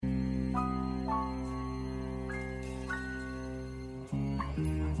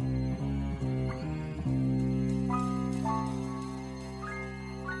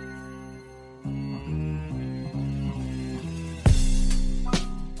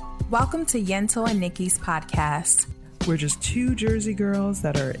Welcome to Yento and Nikki's podcast. We're just two Jersey girls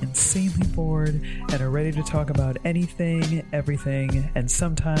that are insanely bored and are ready to talk about anything, everything, and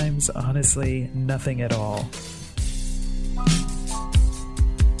sometimes, honestly, nothing at all.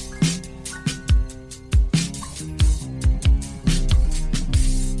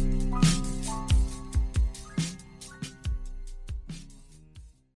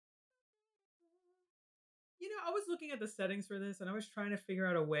 I was looking at the settings for this and I was trying to figure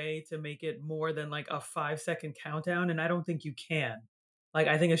out a way to make it more than like a 5-second countdown. And I don't think you can. Like,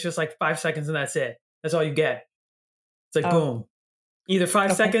 I think it's just like 5 seconds and that's it. That's all you get. It's like, boom. Either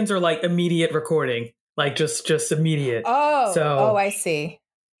 5 seconds or like immediate recording. Like just immediate. Oh, I see.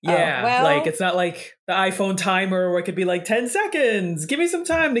 Yeah. Like, it's not like the iPhone timer where it could be like 10 seconds. Give me some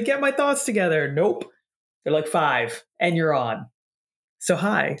time to get my thoughts together. Nope. They're like 5 and you're on. So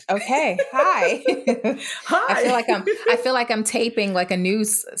hi. Okay. Hi. Hi. I feel like I'm taping like a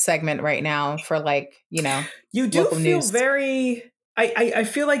news segment right now for like, you do feel news. very, I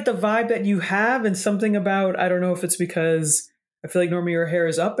feel like the vibe that you have and something about, I don't know if it's because I feel like normally your hair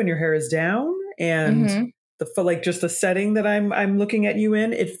is up and your hair is down and just the setting that I'm looking at you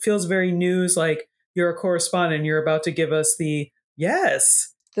in, it feels very news. Like you're a correspondent. You're about to give us the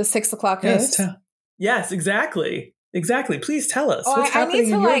 6 o'clock news. Yes, exactly. Exactly. Please tell us what's I happening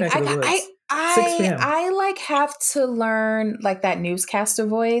need to in your neck of the woods. 6 p.m. I like have to learn like that newscaster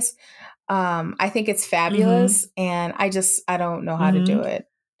voice. I think it's fabulous, and I don't know how to do it.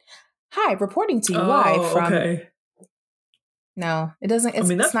 Hi, reporting to you live from. Okay. No, it doesn't.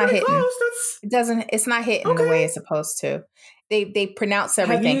 It's not hitting. Close. It doesn't. It's not hitting the way it's supposed to. They pronounce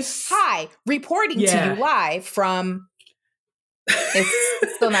everything. Hi, reporting to you live from.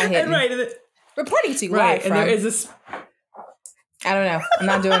 It's still not hitting. Right. Reporting to you live from. And there is this. I don't know. I'm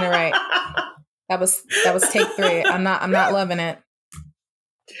not doing it right. That was take 3. I'm not loving it.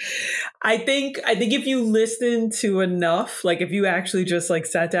 I think if you listen to enough, like if you actually just like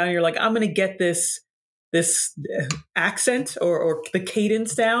sat down, and you're like, I'm going to get this accent or the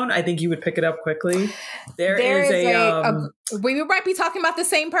cadence down, I think you would pick it up quickly. There is we might be talking about the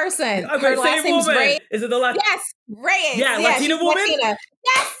same person. Okay, her last name's Reyes. Is it the Latina? Yes, Reyes. Yeah, Latina woman. Latina.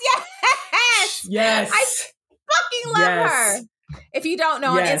 Yes. I fucking love her. If you don't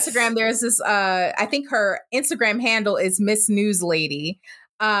know, on Instagram, there's this. I think her Instagram handle is Miss News Lady.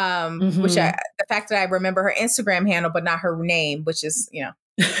 Which the fact that I remember her Instagram handle, but not her name, which is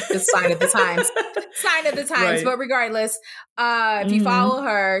the sign of the times. Right. But regardless, if you follow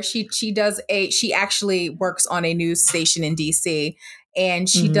her, she actually works on a news station in DC, and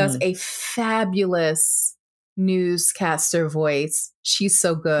she does a fabulous newscaster voice. She's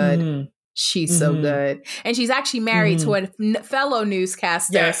so good. She's so good. And she's actually married to a fellow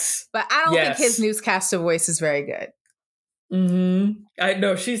newscaster. Yes. But I don't think his newscaster voice is very good. I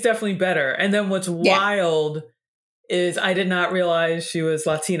know she's definitely better. And then what's wild is I did not realize she was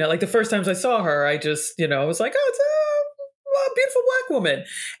Latina. Like the first times I saw her, I just, was like, oh, it's a beautiful Black woman.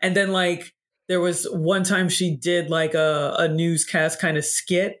 And then like there was one time she did like a newscast kind of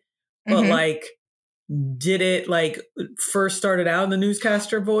skit, but like did it like first started out in the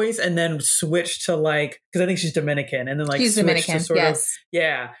newscaster voice and then switched to like, because I think she's Dominican, and then like she's switched Dominican, to sort of,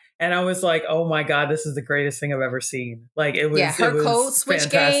 and I was like, oh my God, this is the greatest thing I've ever seen. Like it was, her code switch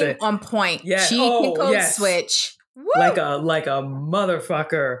game on point. Yeah, she can code switch. Woo! Like a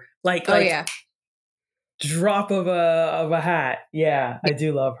motherfucker. Like drop of a hat. Yeah, I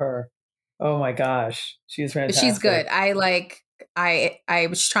do love her. Oh my gosh, she's fantastic. She's good. I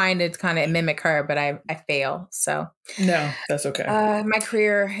was trying to kind of mimic her, but I fail. So no, that's okay. My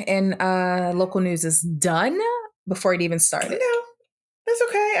career in local news is done before it even started. No, that's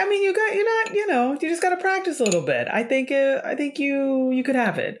okay. I mean, you just got to practice a little bit. I think you could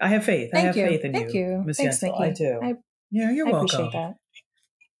have it. I have faith. Thank you. Faith in Thank you. Miss Thanks, Yentl. Nikki. I do. You're welcome. I appreciate that.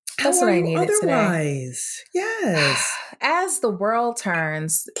 How That's what I needed otherwise? Today. Yes. As the world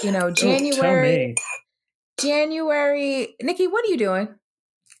turns, January. Nikki, what are you doing?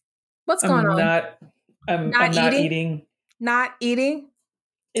 What's going on? I'm not eating. Not eating?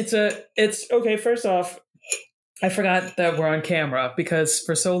 It's okay. First off, I forgot that we're on camera because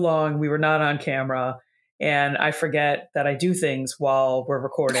for so long we were not on camera, and I forget that I do things while we're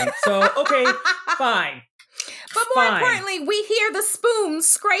recording. So, okay, fine. But more importantly, we hear the spoon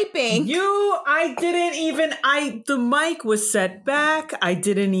scraping. The mic was set back. I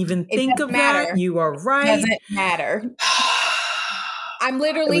didn't even think of that. You are right. It doesn't matter. I'm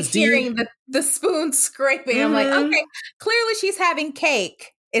literally hearing the spoon scraping. I'm like, okay, clearly she's having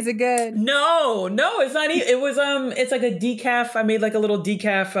cake. Is it good? No, it's not. It was it's like a decaf. I made like a little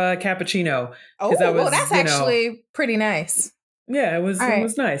decaf cappuccino. Oh, that's actually pretty nice. Yeah, it was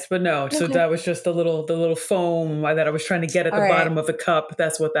nice, but no. So that was just the little foam that I was trying to get at the bottom of the cup.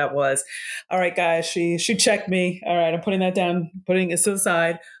 That's what that was. All right, guys, she checked me. All right, I'm putting that down, putting it to the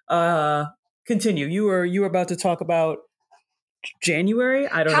side. Continue. You were about to talk about January?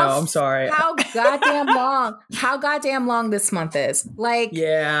 I don't know. I'm sorry. How goddamn long this month is. Like,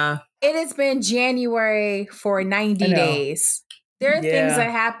 yeah. It has been January for 90 days. There are things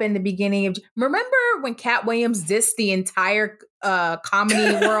that happened the beginning of. Remember when Cat Williams dissed the entire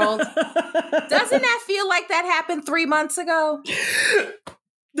comedy world? Doesn't that feel like that happened 3 months ago?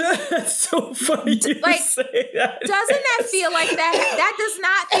 That's so funny. You say that. Doesn't that feel like that? That does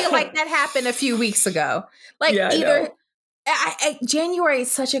not feel like that happened a few weeks ago. Like either. January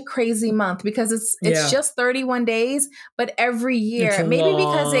is such a crazy month because it's just 31 days, but every year, maybe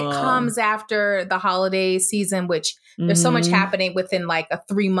because it comes after the holiday season, which there's so much happening within like a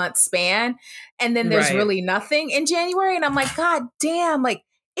 3-month span. And then there's really nothing in January. And I'm like, God damn, like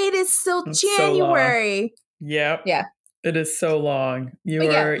it is still January. So yep. Yeah. It is so long. You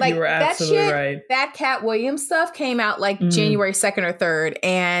were absolutely right. That Cat Williams stuff came out like January 2nd or 3rd.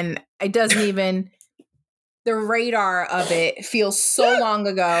 And it doesn't even... The radar of it feels so long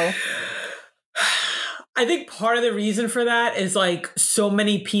ago. I think part of the reason for that is like so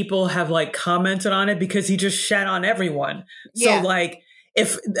many people have like commented on it because he just shat on everyone. So like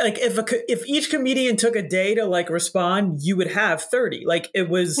if each comedian took a day to like respond, you would have 30. Like it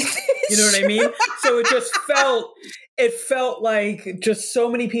was, you know what I mean? So it felt like just so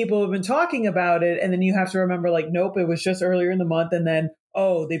many people have been talking about it. And then you have to remember like, nope, it was just earlier in the month. And then,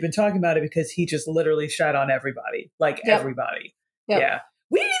 oh, they've been talking about it because he just literally shat on everybody. Like everybody. Yep. Yeah.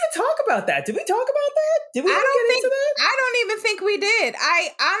 We didn't even talk about that. Did we talk about that? Did we get into that? I don't even think we did.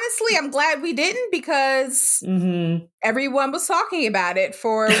 I'm glad we didn't because everyone was talking about it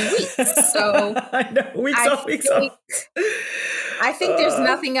for weeks. So I know, weeks off. I think there's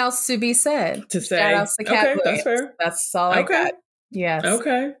nothing else to be said. To say. Shout outs to Cat Williams. That's fair. That's all I got. Yes.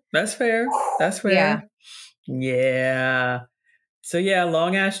 Okay. That's fair. That's fair. Yeah. So yeah,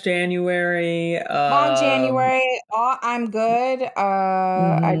 long ass January. Long January. I'm good.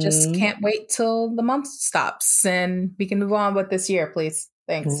 I just can't wait till the month stops and we can move on with this year, please.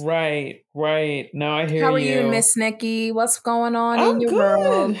 Thanks. Right. No, I hear you. How are you, Miss Nikki? What's going on in your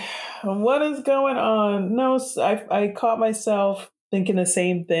world? What is going on? No, I caught myself thinking the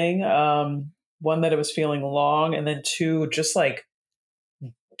same thing. One, that it was feeling long, and then two, just like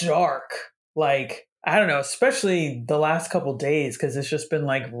dark. Like, I don't know, especially the last couple days, because it's just been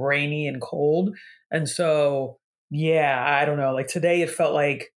like rainy and cold. And so, yeah, I don't know. Like today it felt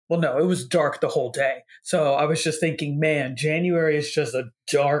like, well, no, it was dark the whole day. So I was just thinking, man, January is just a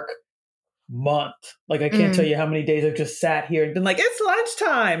dark month. Like I can't tell you how many days I've just sat here and been like, it's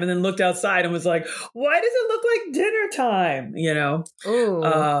lunchtime. And then looked outside and was like, why does it look like dinner time? You know? Ooh,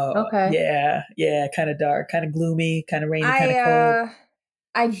 okay. Yeah. Kind of dark, kind of gloomy, kind of rainy, kind of cold.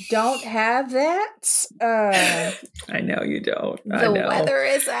 I don't have that. I know you don't. The weather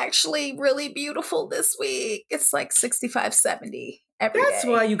is actually really beautiful this week. It's like 65, 70 every day. That's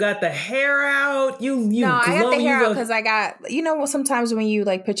why you got the hair out. I got the hair out because I got, sometimes when you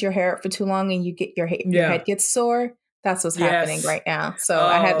like put your hair up for too long and you get your head gets sore. That's what's happening right now. So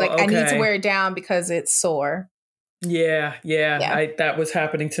I had I need to wear it down because it's sore. Yeah. That was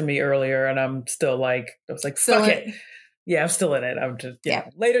happening to me earlier, and I'm still like, I was like, fuck it. Yeah, I'm still in it. I'm just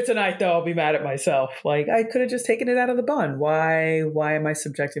Later tonight, though, I'll be mad at myself. Like, I could have just taken it out of the bun. Why am I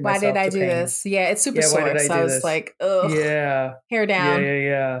subjecting myself to pain? Why did I do this? Yeah, it's super sore. So I was like, ugh. Yeah. Hair down.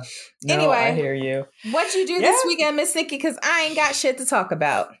 Yeah. No, anyway, I hear you. What'd you do this weekend, Miss Nikki? Because I ain't got shit to talk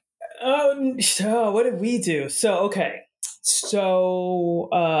about. So what did we do? So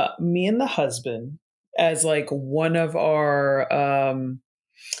me and the husband, as like one of our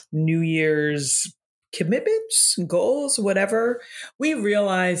New Year's commitments, goals, whatever, we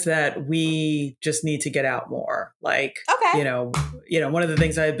realize that we just need to get out more. Like, one of the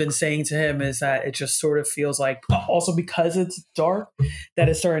things I've been saying to him is that it just sort of feels like, also because it's dark, that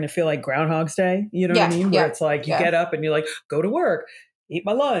it's starting to feel like Groundhog's Day. You know what I mean? Where it's like you get up and you're like, go to work, eat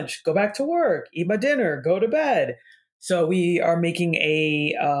my lunch, go back to work, eat my dinner, go to bed. So we are making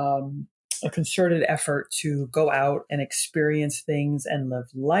a concerted effort to go out and experience things and live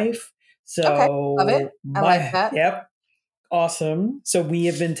life. So love it. I like that. Yep. Awesome. So we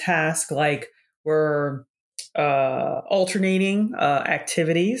have been tasked, like we're alternating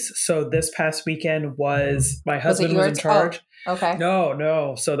activities. So this past weekend was my husband was in charge. Oh, okay.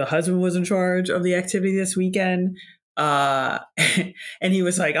 No. So the husband was in charge of the activity this weekend. And he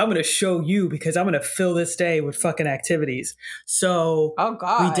was like, I'm going to show you because I'm going to fill this day with fucking activities. So oh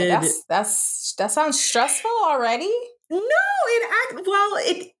God, we did. That sounds stressful already. No,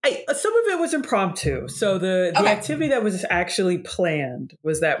 some of it was impromptu. So the activity that was actually planned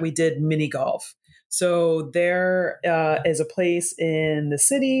was that we did mini golf. So there is a place in the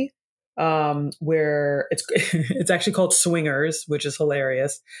city where it's it's actually called Swingers, which is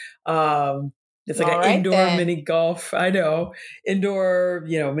hilarious. It's like an indoor mini golf. I know, indoor,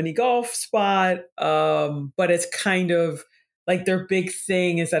 mini golf spot. But it's kind of like their big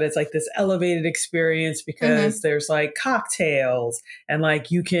thing is that it's like this elevated experience because there's like cocktails and like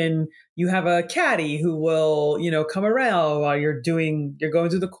you have a caddy who will, come around while you're going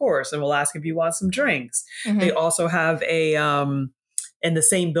through the course and will ask if you want some drinks. They also have in the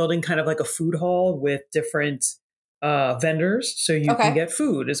same building, kind of like a food hall with different vendors. So you can get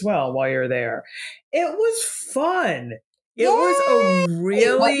food as well while you're there. It was fun. It was a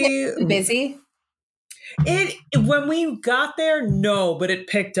really busy. When we got there, no, but it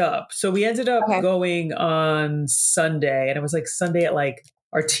picked up. So we ended up going on Sunday, and it was like Sunday at like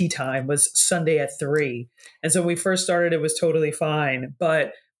our tea time was Sunday at 3. And so when we first started, it was totally fine.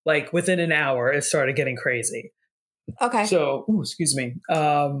 But like within an hour, it started getting crazy. Okay. So, excuse me.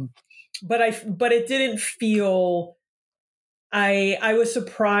 But it didn't feel. I was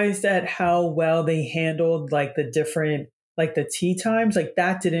surprised at how well they handled like the different, like the tea times. Like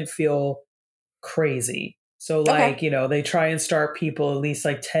that didn't feel crazy. So like, they try and start people at least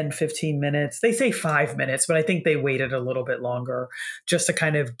like 10, 15 minutes. They say 5 minutes, but I think they waited a little bit longer just to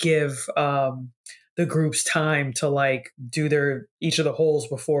kind of give the groups time to like do each of the holes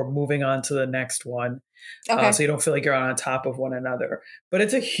before moving on to the next one. So you don't feel like you're on top of one another. But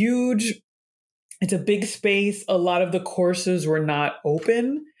it's a big space. A lot of the courses were not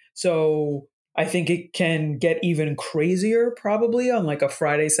open. So I think it can get even crazier probably on like a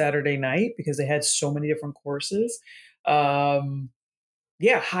Friday, Saturday night because they had so many different courses. Highly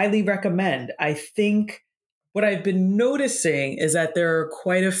recommend. I think what I've been noticing is that there are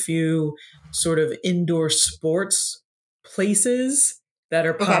quite a few sort of indoor sports places that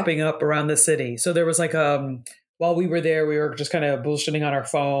are popping up around the city. So there was like, while we were there, we were just kind of bullshitting on our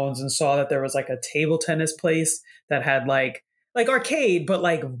phones and saw that there was like a table tennis place that had like arcade, but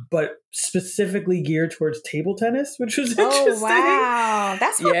specifically geared towards table tennis, which was interesting. Oh, wow.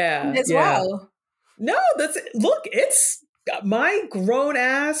 That's fun as well. No, it's my grown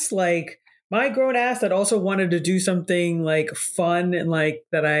ass that also wanted to do something like fun and like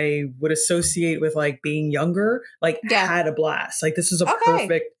that I would associate with like being younger, had a blast. Like this is a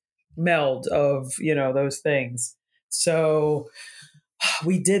perfect meld of, those things. So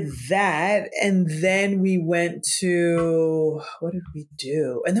we did that. And then we went to, what did we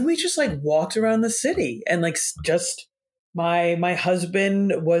do? And then we just like walked around the city and like just my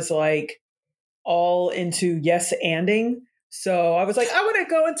husband was like all into yes anding. So I was like, I want to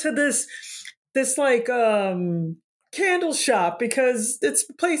go into this like candle shop because it's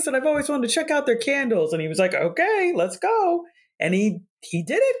a place that I've always wanted to check out their candles. And he was like, okay, let's go. And he did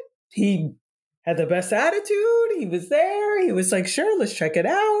it. He had the best attitude. He was there. He was like, sure, let's check it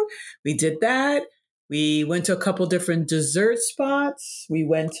out. We did that. We went to a couple different dessert spots. We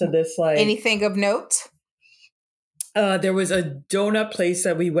went to this like... Anything of note? There was a donut place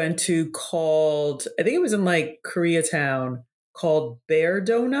that we went to called, I think it was in like Koreatown, called Bear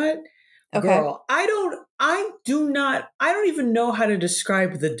Donut. Okay. Girl, I don't even know how to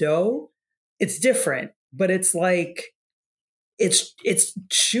describe the dough. It's different, but it's like, it's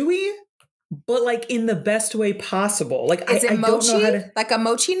chewy, but like in the best way possible. Like is it I mochi? Don't know how to... Like a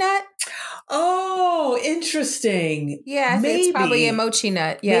mochi nut? Oh, interesting. Yeah, maybe. It's probably a mochi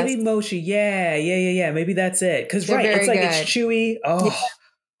nut. Yes. Maybe mochi. Yeah. Maybe that's it. Because it's like it's chewy. Oh, yeah.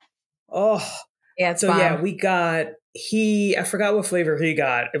 Oh. Yeah, it's so bomb. Yeah, we got I forgot what flavor he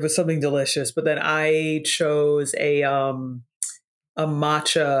got. It was something delicious. But then I chose a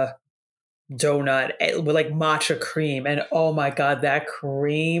matcha donut with like matcha cream, and oh my god, that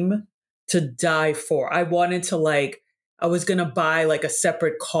cream to die for. I wanted to I was going to buy like a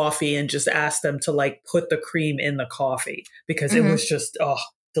separate coffee and just ask them to like put the cream in the coffee because it was just,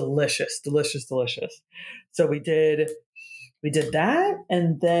 delicious. So we did that.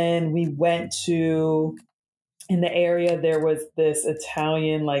 And then we went to, in the area, there was this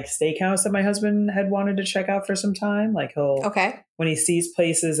Italian like steakhouse that my husband had wanted to check out for some time. Like when he sees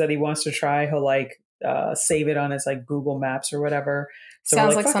places that he wants to try, he'll like save it on his like Google Maps or whatever. So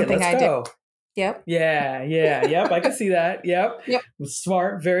sounds we're like something I do. Yep. Yeah. Yep. I can see that. Yep.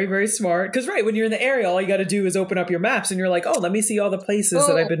 Smart. Very, very smart. Because when you're in the area, all you got to do is open up your maps and you're like, oh, let me see all the places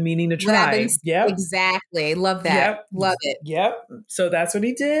that I've been meaning to try. Yep. Exactly. Love that. Yep. Love it. Yep. So that's what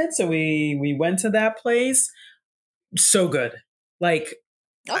he did. So we went to that place. So good. Like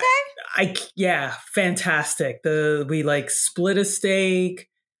Okay. Yeah, fantastic. We like split a steak.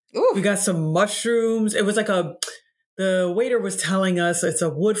 Ooh. We got some mushrooms. It was like the waiter was telling us it's a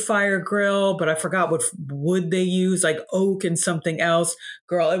wood fire grill, but I forgot what wood they use, like oak and something else.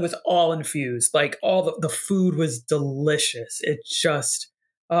 Girl, it was all infused. Like all the food was delicious. It just,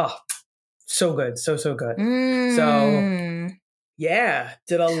 oh, so good. So good. So yeah,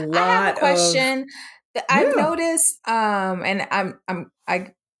 did a lot I have a of question that I've yeah. noticed, and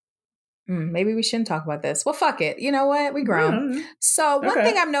maybe we shouldn't talk about this. Well, fuck it. You know what? We grown. Yeah. So one Okay.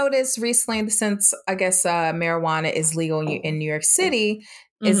 thing I've noticed recently, since I guess marijuana is legal in New York City,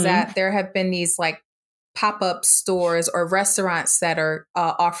 is that there have been these like pop-up stores or restaurants that are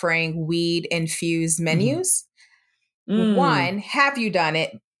offering weed infused menus. One, have you done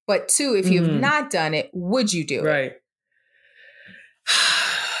it? But two, if you have not done it, would you do it? Right.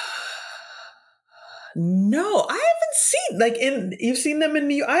 No, I haven't seen you've seen them in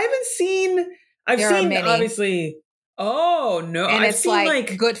New York. I've seen many. Obviously. Oh no. And I've it's seen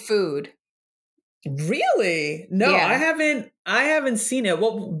like good food. Really? No, yeah. I haven't seen it.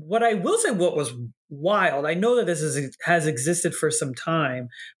 What I will say, what was wild, I know that this has existed for some time,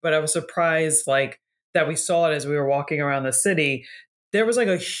 but I was surprised that we saw it as we were walking around the city. There was like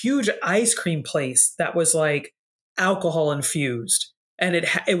a huge ice cream place that was like alcohol infused, and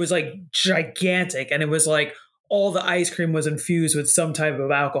it was like gigantic, and it was like all the ice cream was infused with some type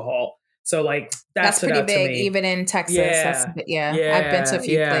of alcohol. So like that's pretty big, even in Texas. I've been to a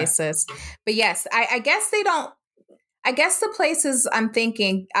few places, but yes, I guess they don't. I guess the places I'm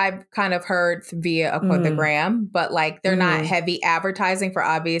thinking I've kind of heard via the gram, but like they're not heavy advertising for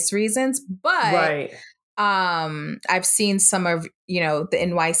obvious reasons. But I've seen some of the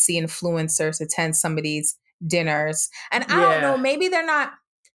NYC influencers attend some of these dinners, and I don't know, maybe they're not.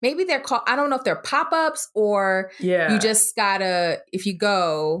 Maybe they're called. I don't know if they're pop-ups or you just gotta, if you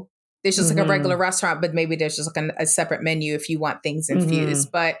go, there's just like a regular restaurant, but maybe there's just like a separate menu if you want things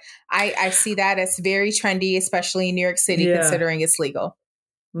infused. But I see that as very trendy, especially in New York City, considering it's legal.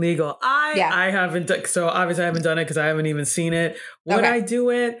 I haven't. So obviously I haven't done it because I haven't even seen it. Would I do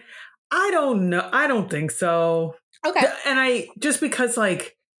it? I don't know. I don't think so. Okay. And just because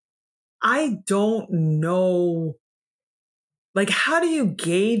like, I don't know. Like, how do you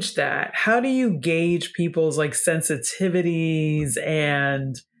gauge that? How do you gauge people's like sensitivities?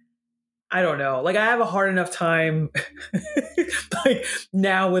 And I don't know. Like, I have a hard enough time like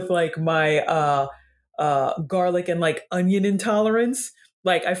now with like my garlic and like onion intolerance.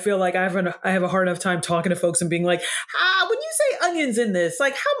 Like, I feel like I have a hard enough time talking to folks and being like, when you say onions in this,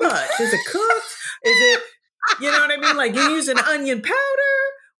 like how much? Is it cooked? Is it, you know what I mean? Like, you're using onion powder?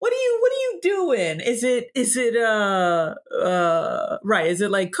 What are you doing? Is it right? Is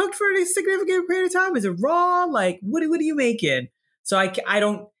it like cooked for a significant period of time? Is it raw? Like, what are you making? So I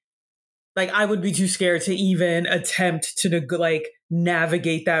don't, like, I would be too scared to even attempt to like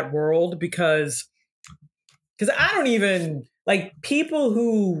navigate that world because I don't even like people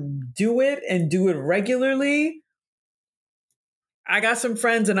who do it and do it regularly. I got some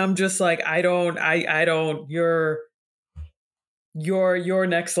friends and I'm just like, I don't, you're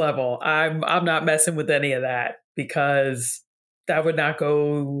next level. I'm not messing with any of that because that would not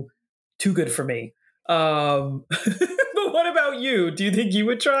go too good for me. But what about you? Do you think you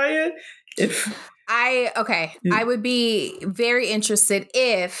would try it? I would be very interested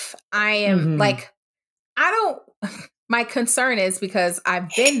if I am like, my concern is because I've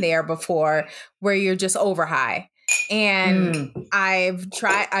been there before where you're just over high. And I've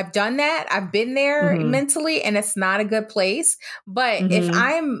done that. I've been there mentally and it's not a good place. But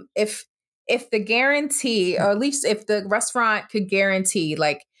if the guarantee, or at least if the restaurant could guarantee,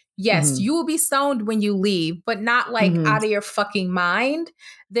 like, yes, you will be stoned when you leave, but not like out of your fucking mind,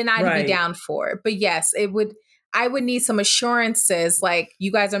 then I'd be down for it. But yes, I would need some assurances, like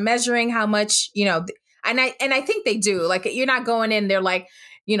you guys are measuring how much, and I think they do. Like, you're not going in there like,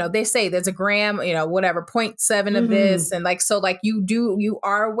 they say there's a gram, whatever, 0.7 of this. And like, so like you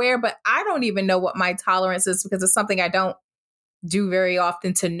are aware, but I don't even know what my tolerance is because it's something I don't do very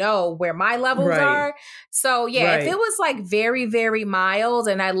often to know where my levels are. So if it was like very, very mild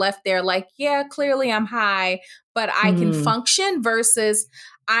and I left there like, yeah, clearly I'm high, but I can function versus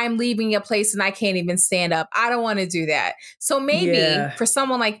I'm leaving a place and I can't even stand up. I don't want to do that. So maybe for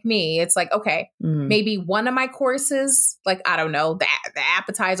someone like me, it's like, okay, maybe one of my courses, like, I don't know, the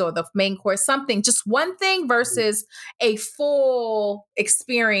appetizer or the main course, something, just one thing versus a full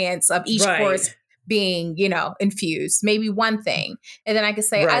experience of each course being, infused, maybe one thing. And then I could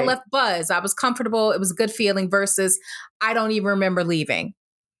say, I left buzzed. I was comfortable. It was a good feeling versus I don't even remember leaving.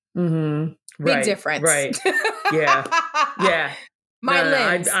 Big difference. Yeah. My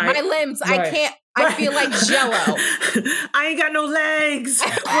limbs. Right. I can't. I feel like Jello. I ain't got no legs.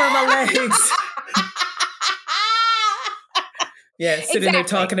 Where are my legs? Yeah, sitting there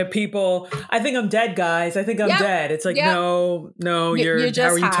talking to people. I think I'm dead, guys. I think I'm dead. It's like, no, you're just how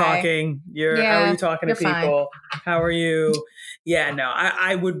are you talking? How are you talking to people? Fine. How are you? Yeah, no,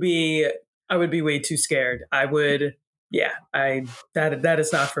 I would be way too scared. That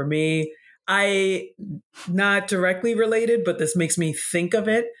is not for me. Not directly related, but this makes me think of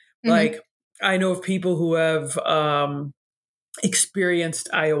it. Mm-hmm. Like, I know of people who have experienced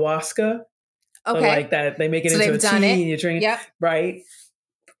ayahuasca. Okay. So like that, they make it into a tea and you drink it. Right.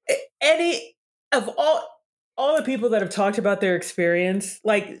 Any of all the people that have talked about their experience,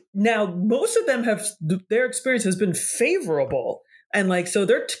 like now most of them their experience has been favorable. And like, so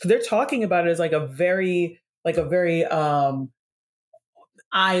they're talking about it as like a very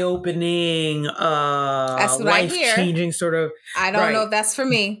eye-opening, life-changing sort of. I don't know if that's for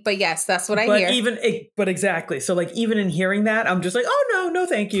me, but yes, that's what I hear. But exactly. So like, even in hearing that, I'm just like, oh no,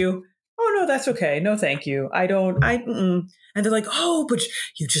 thank you. Oh no, that's okay. No, thank you. And they're like, oh, but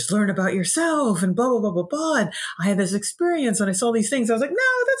you just learn about yourself and blah, blah, blah, blah, blah. And I had this experience and I saw these things. I was like, no,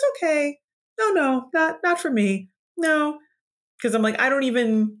 that's okay. No, not for me. No. Cause I'm like,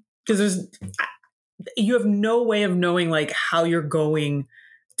 you have no way of knowing like how you're going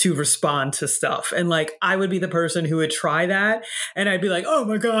to respond to stuff. And like, I would be the person who would try that. And I'd be like, oh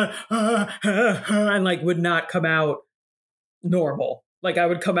my God. And like would not come out normal. Like I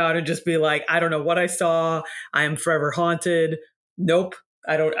would come out and just be like, I don't know what I saw. I am forever haunted. Nope.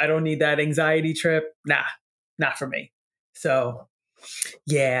 I don't need that anxiety trip. Nah, not for me. So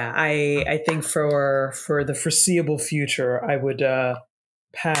yeah, I think for the foreseeable future, I would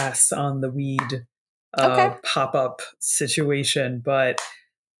pass on the weed pop-up situation. But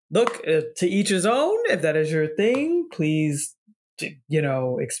look, to each his own. If that is your thing, please,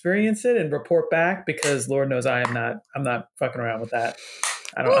 experience it and report back, because Lord knows I'm not fucking around with that.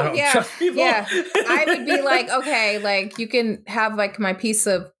 I don't trust people. Yeah. I would be like, okay, like you can have like my piece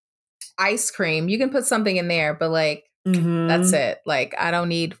of ice cream. You can put something in there, but like, that's it. Like, I don't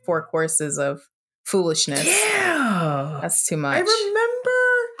need 4 courses of foolishness. Yeah. That's too much.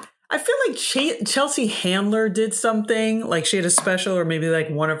 I feel like Chelsea Handler did something, like she had a special, or maybe like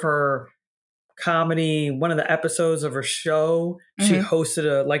one of the episodes of her show, she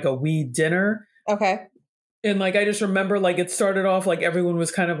hosted a weed dinner. Okay. And like, I just remember like it started off like everyone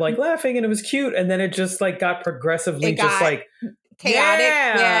was kind of like laughing and it was cute. And then it just like got progressively just like chaotic.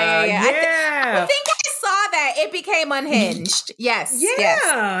 Yeah. I think I saw that. It became unhinged. Yes. Yeah. Yes.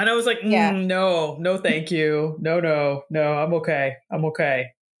 And I was like, no, thank you. No, I'm okay.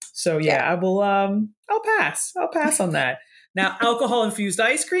 So I will, I'll pass on that. Now, alcohol infused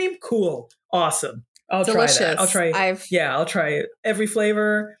ice cream. Cool. Awesome. I'll Delicious. Try that. I'll try every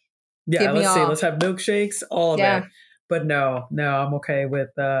flavor. Yeah. Let's have milkshakes, all of it. But no, I'm okay with,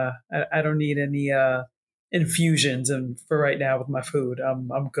 I don't need any, infusions. And for right now with my food,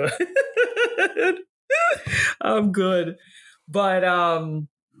 I'm good. I'm good. But, so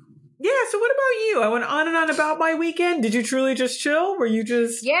what about you? I went on and on about my weekend. Did you truly just chill? Were you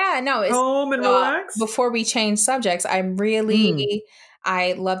just home and relax? Before we change subjects, I'm really,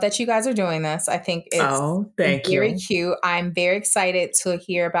 I love that you guys are doing this. I think it's very cute. I'm very excited to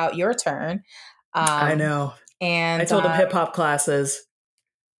hear about your turn. I know. And I told him hip hop classes.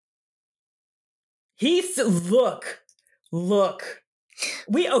 Look.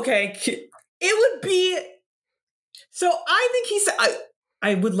 It would be, so I think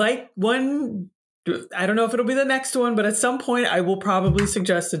I would like one. I don't know if it'll be the next one, but at some point I will probably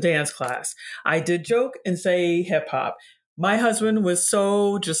suggest a dance class. I did joke and say hip hop. My husband was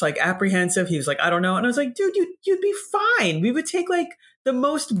so just like apprehensive. He was like, I don't know. And I was like, dude, you'd be fine. We would take like the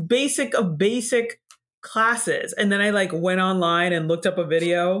most basic of basic classes. And then I like went online and looked up a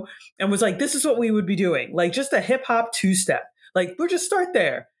video and was like, this is what we would be doing. Like just a hip hop 2-step. Like we'll just start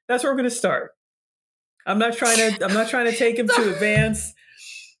there. That's where we're going to start. I'm not trying to take him to advance.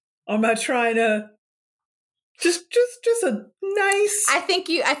 I'm not trying to just a nice. I think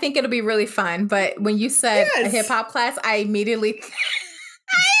it'll be really fun. But when you said a hip hop class, I immediately.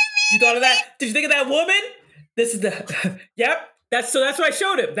 You thought of that? Did you think of that woman? This is the. Yep. That's what I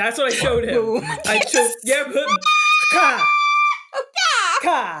showed him. I showed. Yep.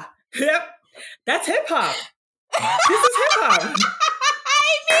 Ka. Yep. That's hip hop. This is hip hop.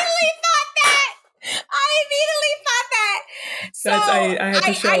 I immediately thought that. So I had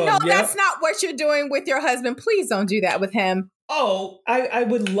to show him. I know that's not what you're doing with your husband. Please don't do that with him. Oh, I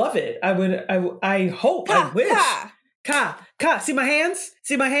would love it. I hope. I wish. Ka. See my hands?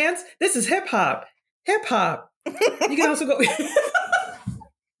 This is hip hop. You can also go.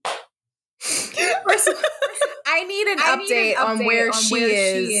 I need an update on where she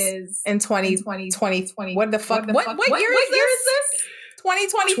is in 2020. What the fuck? What year is this?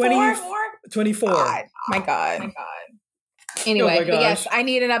 2024? 24. God, my God. Anyway, but yes, I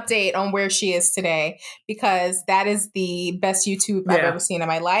need an update on where she is today because that is the best YouTube I've ever seen in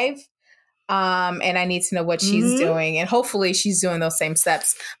my life. And I need to know what she's doing, and hopefully she's doing those same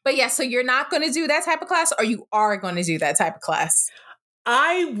steps. But yeah, so you're not going to do that type of class, or you are going to do that type of class?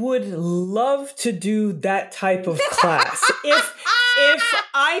 I would love to do that type of class. if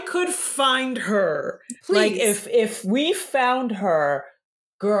I could find her, please. Like if we found her,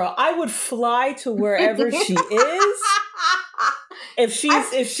 girl, I would fly to wherever she is. If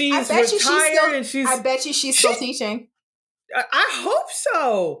she's retired and she's, I bet you she's still teaching. I hope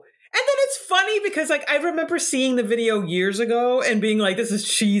so. And then it's funny because like I remember seeing the video years ago and being like, this is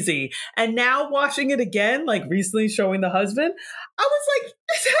cheesy. And now watching it again, like recently showing the husband, I was like,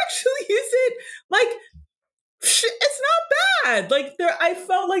 this actually isn't like, it's not bad. Like I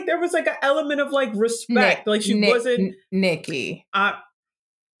felt like there was like an element of like respect. Like she wasn't Nikki.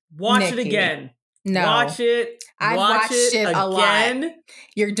 Watch it again. No. Watch it. I've watched it again. A lot.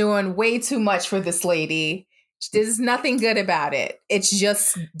 You're doing way too much for this lady. There's nothing good about it. It's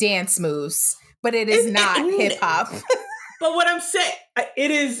just dance moves, but it is not hip hop. But what I'm saying, it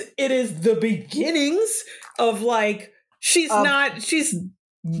is the beginnings of like she's like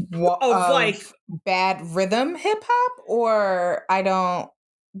bad rhythm hip hop, or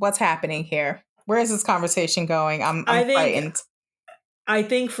what's happening here? Where is this conversation going? I'm frightened. I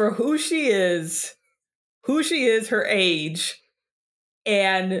think for who she is, her age,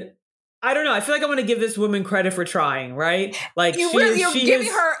 and I don't know. I feel like I want to give this woman credit for trying, right? Like you're giving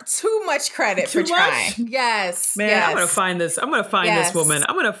her too much credit for trying. Yes, man. Yes. I'm gonna find this. I'm gonna find this woman.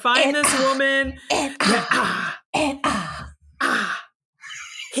 I'm gonna find this woman.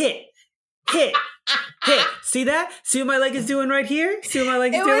 Hit. See that? See what my leg is doing right here? See what my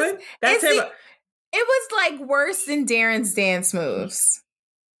leg is doing? That's him. It was like worse than Darren's dance moves.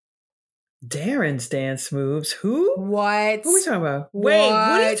 Darren's dance moves? Who? What? Who are we talking about? Wait,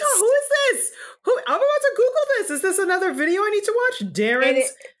 what are you talking? Who is this? I'm about to Google this. Is this another video I need to watch?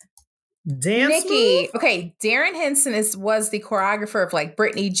 Darren's dance move? Okay, Darren Henson was the choreographer of like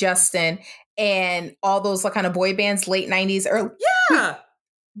Britney, Justin, and all those like kind of boy bands, late 90s. Yeah.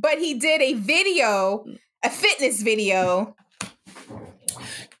 But he did a fitness video.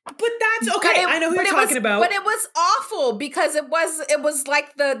 But that's okay. I know who you're talking about. But it was awful because it was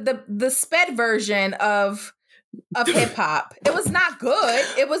like the sped version of hip hop. It was not good.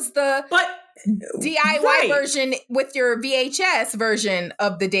 It was the DIY version with your VHS version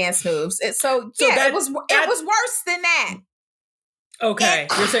of the dance moves. It was worse than that. Okay,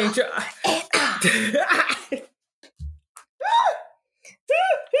 you're saying.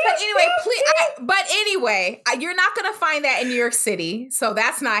 But anyway, you're not going to find that in New York City, so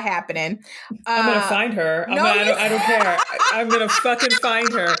that's not happening. I'm going to find her. I don't care. I'm going to fucking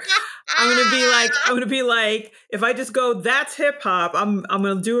find her. I'm going to be like, if I just go, that's hip hop. I'm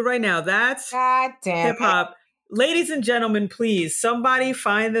going to do it right now. That's hip hop. Ladies and gentlemen, please, somebody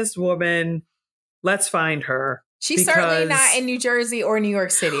find this woman. Let's find her. She's certainly not in New Jersey or New York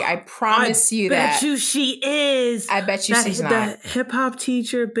City. I promise you that. I bet you she is. I bet you she's not. The hip hop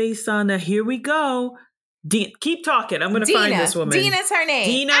teacher based on here we go. Keep talking. I'm going to find this woman. Dina's her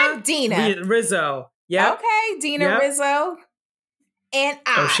name. I'm Dina. Rizzo. Yeah. Okay. Dina Rizzo. And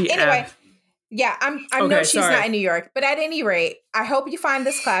anyway. Yeah, I know she's not in New York. But at any rate, I hope you find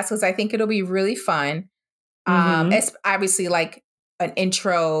this class because I think it'll be really fun. It's obviously like an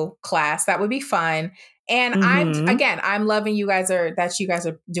intro class. That would be fun. And I'm loving you guys are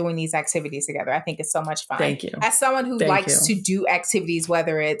doing these activities together. I think it's so much fun. Thank you. As someone who likes to do activities,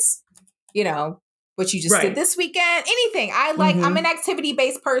 whether it's, what you just did this weekend, anything. I'm an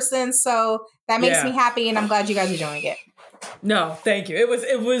activity-based person, so that makes me happy, and I'm glad you guys are doing it. No, thank you. It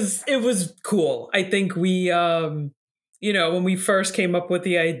was cool. I think we when we first came up with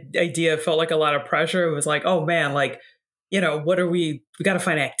the idea, it felt like a lot of pressure. It was like, oh man, like what are we got to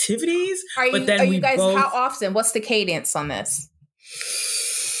find activities. Are you guys, how often? What's the cadence on this?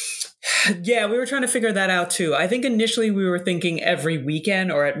 Yeah, we were trying to figure that out too. I think initially we were thinking every weekend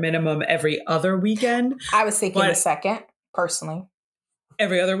or at minimum every other weekend. I was thinking the second, personally.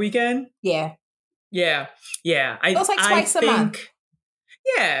 Every other weekend? Yeah. Yeah. It was like twice a month.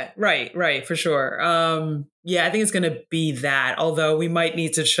 Yeah, right, for sure. I think it's going to be that, although we might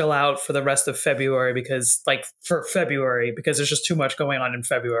need to chill out for the rest of February because there's just too much going on in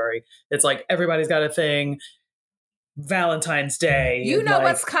February. It's like everybody's got a thing. Valentine's Day. You know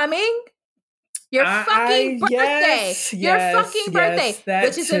what's coming? Your fucking birthday. Your fucking birthday,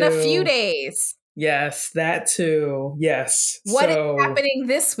 which is in a few days. Yes, that too. Yes. What is happening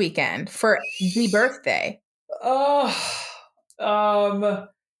this weekend for the birthday? Oh,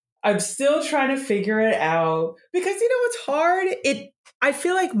 I'm still trying to figure it out because it's hard. I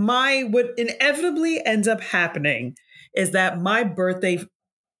feel like what inevitably ends up happening is that my birthday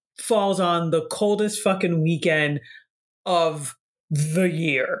falls on the coldest fucking weekend of the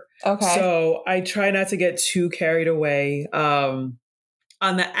year. Okay. So I try not to get too carried away. On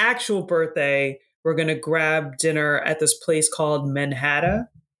the actual birthday, we're gonna grab dinner at this place called Manhattan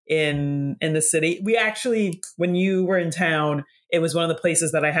in the city. We actually, when you were in town, it was one of the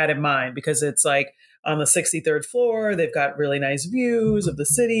places that I had in mind because it's like on the 63rd floor. They've got really nice views of the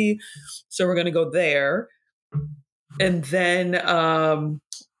city. So we're gonna go there. And then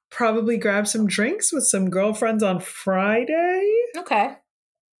probably grab some drinks with some girlfriends on Friday. Okay.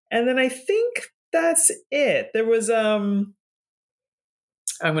 And then I think that's it. There was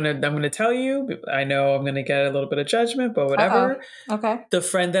I'm gonna tell you. I know I'm gonna get a little bit of judgment, but whatever. Uh-oh. Okay. The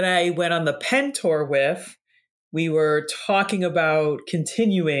friend that I went on the pen tour with, we were talking about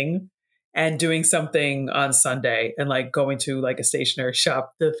continuing and doing something on Sunday and like going to like a stationery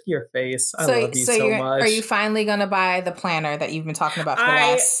shop. Your face, I love you so much. Are you finally gonna buy the planner that you've been talking about for the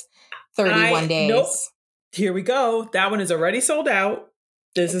last 31 days? Nope. Here we go. That one is already sold out.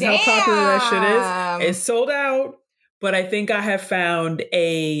 This is how popular that shit is. It's sold out. But I think I have found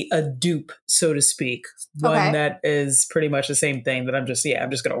a dupe, so to speak. One that is pretty much the same thing that I'm just going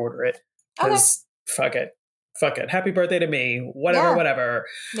to order it. Because fuck it. Happy birthday to me. Whatever.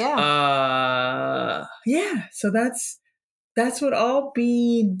 Yeah. Yeah. So that's what I'll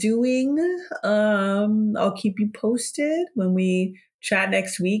be doing. I'll keep you posted when we chat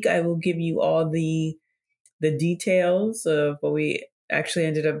next week. I will give you all the details of what we actually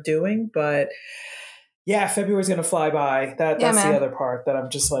ended up doing. But yeah, February's going to fly by. That's the other part that I'm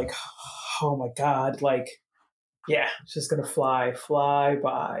just like, oh my God. Like, yeah, it's just going to fly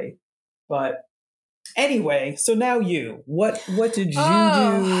by. But anyway, so now what did you do?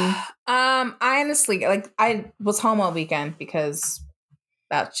 I honestly, I was home all weekend because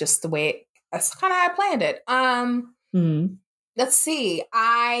that's just the way, that's kind of how I planned it. Let's see.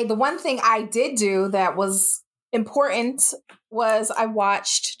 The one thing I did do that was important was I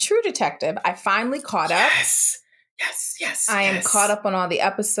watched True Detective. I finally caught up. Yes. I am caught up on all the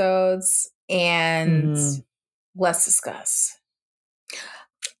episodes, and let's discuss.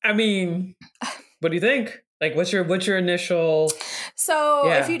 I mean, what do you think? Like, what's your initial?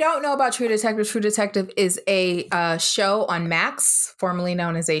 So, if you don't know about True Detective is a show on Max, formerly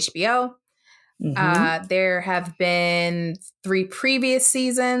known as HBO. There have been 3 previous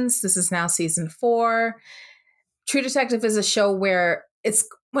seasons. This is now season 4. True Detective is a show where it's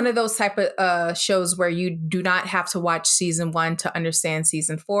one of those type of shows where you do not have to watch season 1 to understand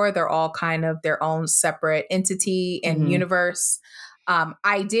season 4. They're all kind of their own separate entity and universe.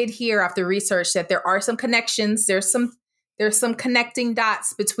 I did hear after research that there are some connections. There's some connecting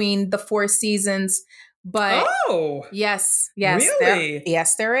dots between the 4 seasons. But yes, really?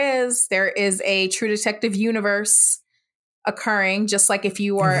 There is. There is a True Detective universe occurring, just like if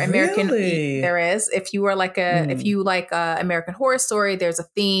you are American, there is. If you are if you like American Horror Story, there's a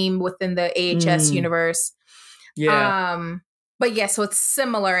theme within the AHS universe. Yeah. But yeah, so it's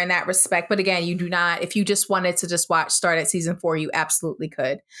similar in that respect. But again, you do not, if you just wanted to just start at season 4, you absolutely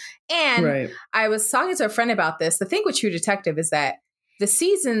could. And I was talking to a friend about this. The thing with True Detective is that the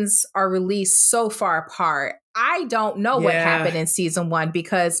seasons are released so far apart. I don't know what happened in season 1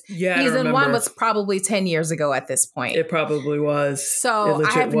 because season 1 was probably 10 years ago at this point. It probably was. So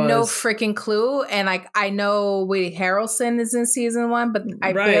I have no freaking clue. And I know Woody Harrelson is in season 1, but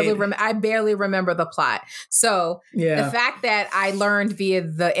I barely remember the plot. So the fact that I learned via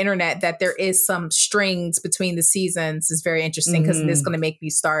the internet that there is some strings between the seasons is very interesting because it's going to make me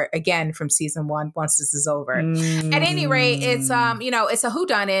start again from season 1 once this is over. At any rate, it's it's a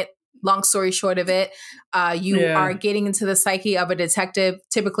whodunit. Long story short of it, you are getting into the psyche of a detective,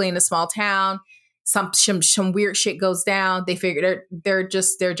 typically in a small town. Some weird shit goes down. They figure they're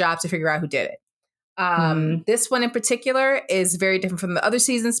just their job to figure out who did it. This one in particular is very different from the other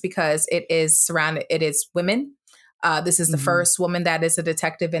seasons because it is women. This is the first woman that is a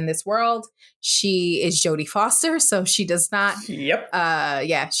detective in this world. She is Jodie Foster, so she does not.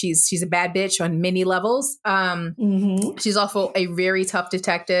 She's a bad bitch on many levels. She's also a very tough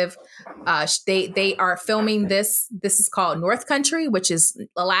detective. They are filming this. This is called North Country, which is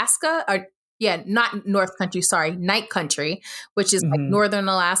Alaska. Not North Country. Sorry, Night Country, which is like northern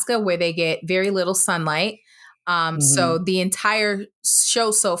Alaska, where they get very little sunlight. So the entire show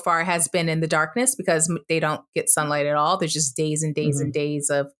so far has been in the darkness because they don't get sunlight at all. There's just days and days and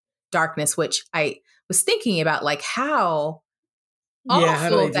days of darkness, which I was thinking about, like how how do they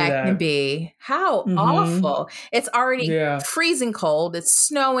awful do that can that? be. How awful. It's already Yeah. freezing cold. It's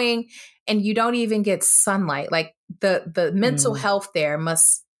snowing and you don't even get sunlight. Like the mental health there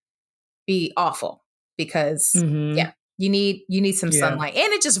must be awful because you need some sunlight,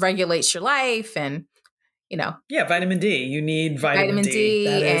 and it just regulates your life, and vitamin D. You need vitamin D.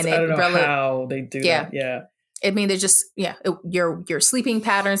 That is, and I don't know how they do that. Yeah. I mean, they're just your sleeping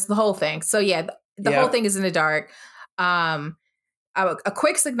patterns, the whole thing. So the whole thing is in the dark. A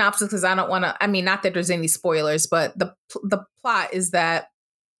quick synopsis, because I don't want to. I mean, not that there's any spoilers, but the plot is that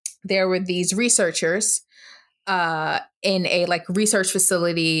there were these researchers in a like research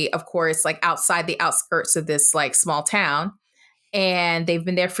facility, of course, like outside the outskirts of this like small town. And they've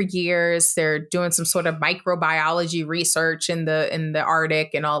been there for years. They're doing some sort of microbiology research in the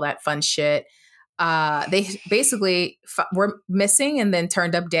Arctic and all that fun shit. They basically were missing and then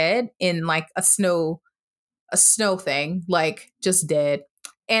turned up dead in like a snow thing, like just dead.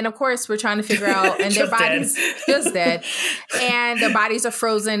 And of course, we're trying to figure out, and their bodies just dead, and their bodies are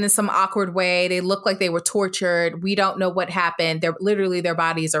frozen in some awkward way. They look like they were tortured. We don't know what happened. Their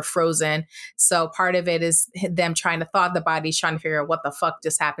bodies are frozen. So part of it is them trying to thaw the bodies, trying to figure out what the fuck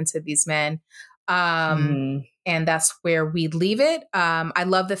just happened to these men. And that's where we leave it. I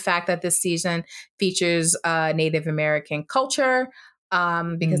love the fact that this season features Native American culture,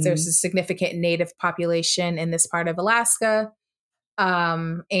 because there's a significant Native population in this part of Alaska.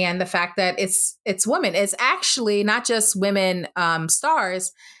 And the fact that it's women. It's actually not just women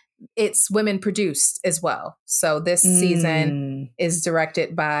stars, it's women produced as well. So this season is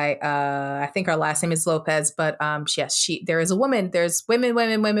directed by I think our last name is Lopez, but yes, there is a woman. There's women,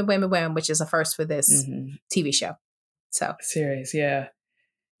 which is a first for this TV show. So series, yeah.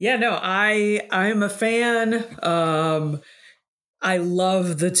 No, I'm a fan. I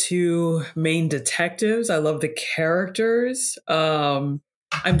love the two main detectives. I love the characters. I'm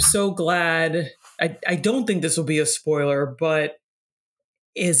so glad. I don't think this will be a spoiler, but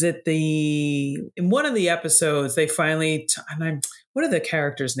is it in one of the episodes they finally what are the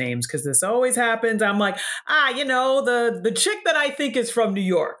characters' names? Because this always happens. I'm like, the chick that I think is from New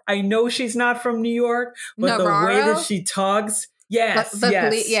York. I know she's not from New York, but Navarro? The way that she talks. Yes.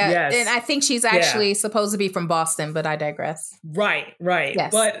 And I think she's actually supposed to be from Boston, but I digress. Right.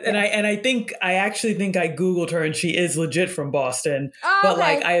 Yes, but and I actually think I Googled her and she is legit from Boston. But okay,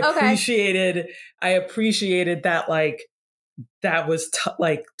 like I appreciated that like that was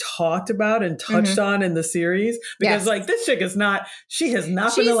talked about and touched on in the series, because like this chick has not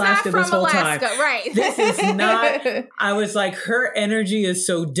been Alaska this whole time. Right. This is not. I was like, her energy is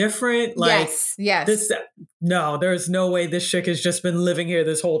so different. Like yes. No, there's no way this chick has just been living here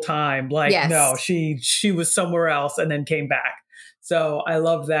this whole time. Like no, she was somewhere else and then came back. So I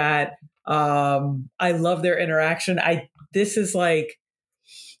love that. I love their interaction. This is like.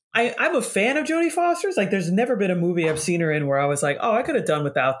 I'm a fan of Jodie Foster's. Like, there's never been a movie I've seen her in where I was like, oh, I could have done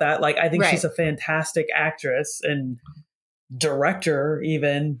without that. Like, I think she's a fantastic actress and director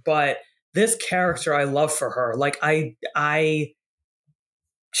even, but this character I love for her. Like,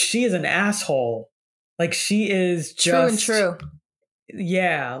 she is an asshole. Like, she is just true.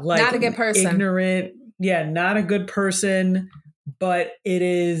 Yeah. Like, not a good person. Ignorant. Yeah. Not a good person, but it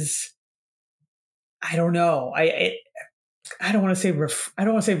is, I don't know. I don't want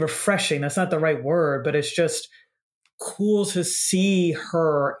to say refreshing. That's not the right word, but it's just cool to see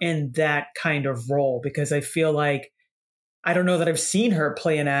her in that kind of role, because I feel like I don't know that I've seen her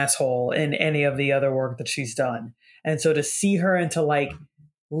play an asshole in any of the other work that she's done. And so to see her and to like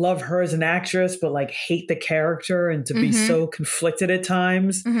love her as an actress, but like hate the character and to be so conflicted at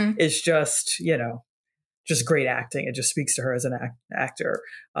times is just, just great acting. It just speaks to her as an actor.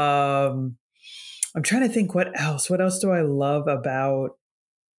 I'm trying to think what else do I love about,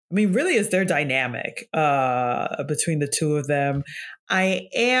 I mean, really is their dynamic between the two of them. I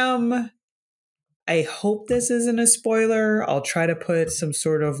hope this isn't a spoiler. I'll try to put some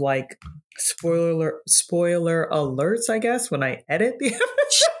sort of like spoiler alerts, I guess, when I edit the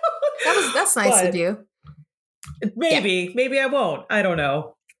episode. That's nice of you. Maybe I won't. I don't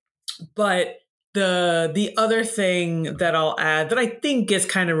know. But the other thing that I'll add that I think is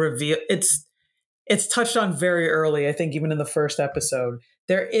kind of revealed, it's touched on very early, I think, even in the first episode.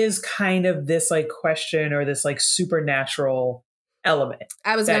 There is kind of this like question or this like supernatural element.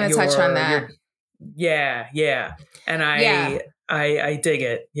 I was going to touch on that. Yeah. And I dig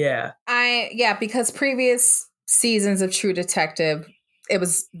it. Yeah. Because previous seasons of True Detective, it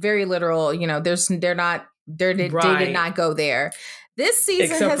was very literal. They did not go there. This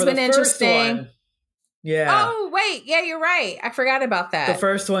season has been interesting. Yeah. Oh, wait. Yeah, you're right. I forgot about that. The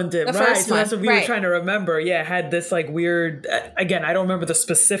first one did. The right. first So one. that's what we were trying to remember. Yeah. It had this like weird, again, I don't remember the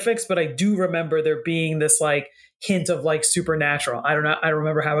specifics, but I do remember there being this like hint of like supernatural. I don't know. I don't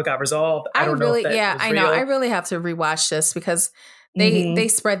remember how it got resolved. I don't know if that was I real. know. I really have to rewatch this because they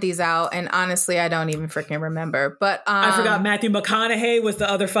spread these out, and honestly, I don't even freaking remember. But I forgot Matthew McConaughey was the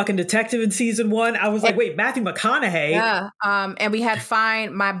other fucking detective in season 1. I was like, wait, Matthew McConaughey? Yeah. And we had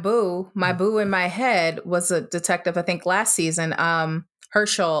my boo in my head was a detective, I think last season.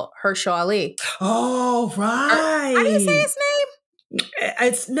 Herschel Ali. Oh, right. How do you say his name?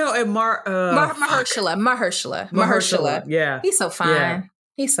 It's Mahershala. Yeah. He's so fine. Yeah.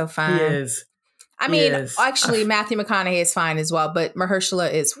 He's so fine. He is. I mean, actually, Matthew McConaughey is fine as well, but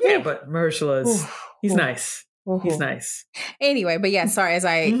Mahershala is. Yeah, but Mahershala is. He's nice. He's nice. Anyway, but yeah, sorry, as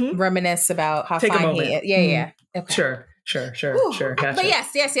I reminisce about how fine he is. Yeah. Okay. Sure. Gotcha. But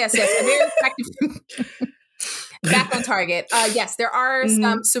yes. A very effective. Back on target. Yes, there are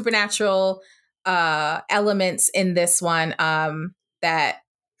some supernatural elements in this one that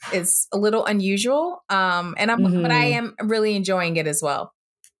is a little unusual. But I am really enjoying it as well.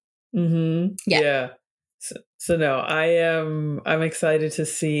 Yeah. So no, I'm excited to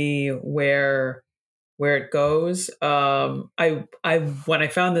see where it goes. I when I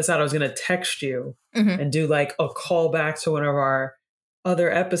found this out, I was going to text you and do like a callback to one of our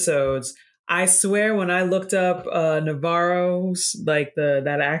other episodes. I swear when I looked up Navarro's, like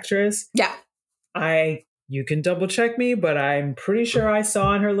that actress. Yeah. You can double check me, but I'm pretty sure I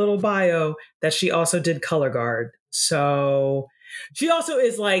saw in her little bio that she also did Color Guard. So she also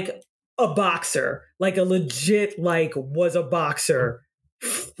is like a boxer, like a legit, like was a boxer,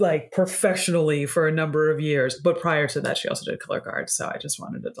 like professionally for a number of years. But prior to that, she also did Color Guard. So I just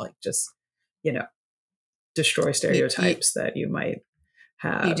wanted to like, destroy stereotypes that you might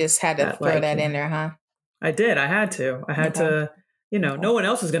have. You just had to throw that in there, huh? I did. I had to, no one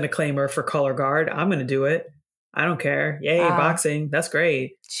else is going to claim her for Color Guard. I'm going to do it. I don't care. Yay, boxing. That's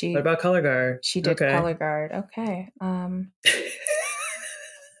great. What about Color Guard? She did Color Guard. Okay.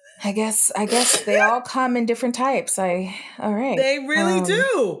 I guess they all come in different types. All right. They really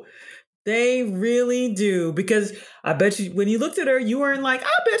do. They really do. Because I bet you, when you looked at her, you weren't like,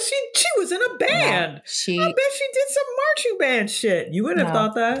 I bet she was in a band. I bet she did some marching band shit. You wouldn't have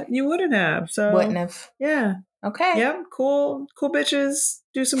thought that. You wouldn't have. So wouldn't have. Yeah. Okay. Yep. Cool bitches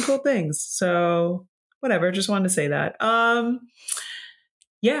do some cool things. So whatever. Just wanted to say that.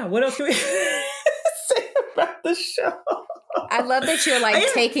 Yeah. What else can we say about the show? I love that you're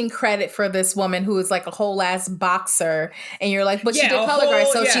like taking credit for this woman who is like a whole ass boxer, and you're like, but she did Color Guard,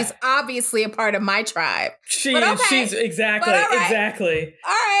 so she's obviously a part of my tribe. She's exactly.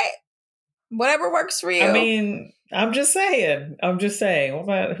 All right, whatever works for you. I mean, I'm just saying. What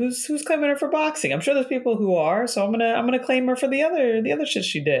about who's claiming her for boxing? I'm sure there's people who are. So I'm gonna claim her for the other shit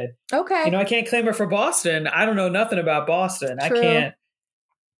she did. Okay. I can't claim her for Boston. I don't know nothing about Boston. True. I can't.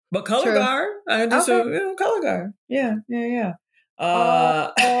 But Color Guard, I just Color Guard. Yeah.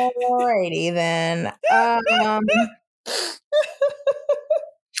 Alrighty then.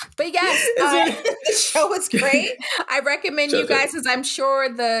 But yes, the show is great. I recommend you guys, because I'm sure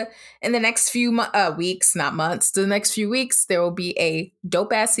in the next few weeks, not months, the next few weeks, there will be a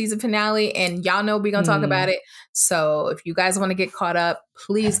dope ass season finale, and y'all know we're gonna talk about it. So if you guys want to get caught up,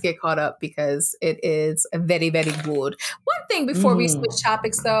 please get caught up, because it is very, very good. One thing before we switch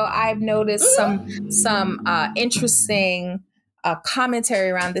topics, though, I've noticed some interesting commentary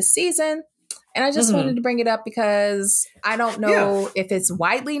around this season. And I just wanted to bring it up because I don't know if it's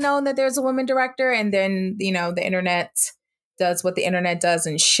widely known that there's a woman director, and then, the internet does what the internet does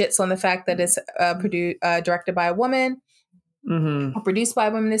and shits on the fact that it's directed by a woman or produced by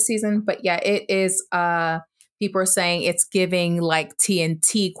a woman this season. But yeah, it is. People are saying it's giving like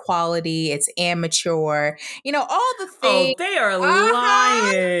TNT quality. It's amateur. All the things. Oh, they are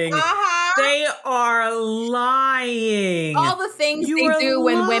lying. They are lying. All the things they do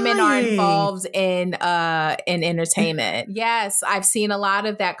when women are involved in entertainment. Yes, I've seen a lot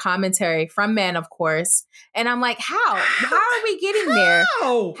of that commentary from men, of course. And I'm like, how? How are we getting there?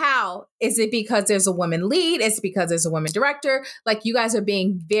 How? Is it because there's a woman lead? Is it because there's a woman director? Like, you guys are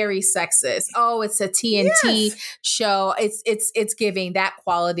being very sexist. Oh, it's a TNT show. It's giving that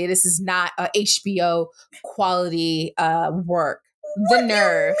quality. This is not a HBO quality work. The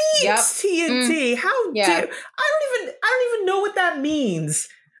nerve. Yep. TNT. How dare I don't even know what that means.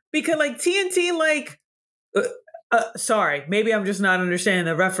 Because like TNT, like sorry, maybe I'm just not understanding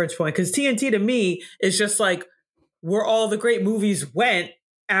the reference point, because TNT to me is just like where all the great movies went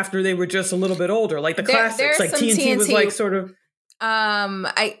after they were just a little bit older. Like the classics. Like TNT was like sort of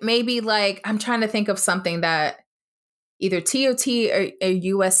I maybe like I'm trying to think of something that either TOT or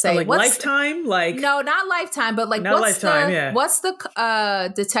USA. Or like Lifetime, like no, not Lifetime, but like not Lifetime. What's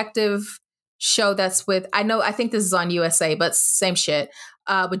the detective show that's with? I think this is on USA, but same shit.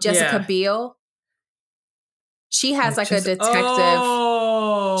 With Jessica Biel. She has like a detective.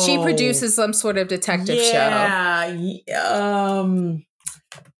 Oh, she produces some sort of detective show. Yeah.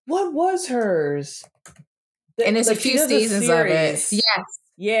 What was hers? And there's a few seasons of it. Yes.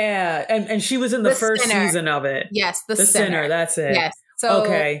 Yeah. And she was in the first season of it. Yes. The Sinner. That's it. Yes. So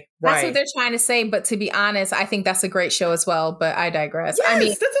okay. That's what they're trying to say. But to be honest, I think that's a great show as well. But I digress. Yes, I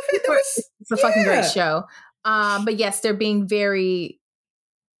mean, it's a fucking great show. But yes, they're being very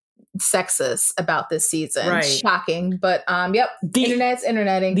sexist about this season. Right. Shocking. But yep. Internet's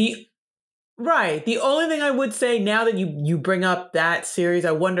interneting. The only thing I would say now that you bring up that series,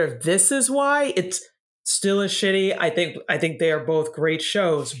 I wonder if this is why it's still as shitty. I think they are both great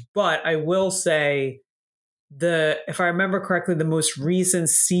shows, but I will say if I remember correctly, the most recent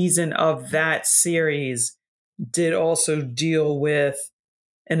season of that series did also deal with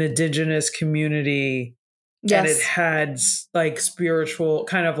an indigenous community. Yes. And it had like spiritual,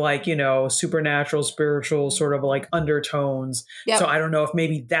 kind of like, supernatural, spiritual sort of like undertones. Yep. So I don't know if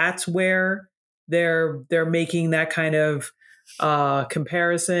maybe that's where they're making that kind of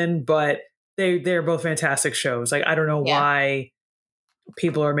comparison, but they're both fantastic shows. Like, I don't know why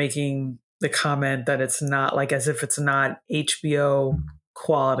people are making the comment that it's not, like, as if it's not HBO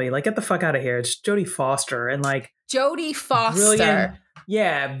quality. Like, get the fuck out of here. It's Jodie Foster and like Jodie Foster.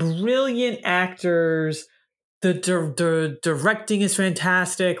 Brilliant actors. The directing is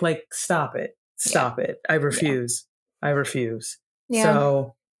fantastic. Like, stop it. Stop it. I refuse. Yeah.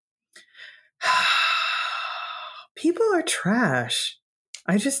 So people are trash.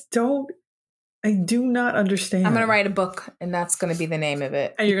 I do not understand. I'm going to write a book and that's going to be the name of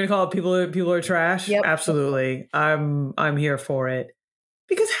it. And you're going to call it people are trash? Yep. Absolutely. I'm here for it.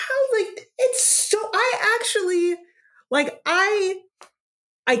 Because how, like, it's so, I actually, like,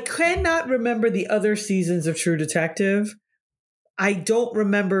 I cannot remember the other seasons of True Detective. I don't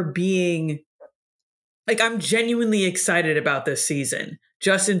remember being, like, I'm genuinely excited about this season,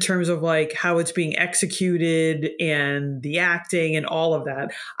 just in terms of like how it's being executed and the acting and all of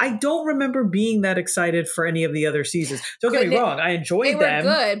that. I don't remember being that excited for any of the other seasons. Don't get me wrong. I enjoyed them. They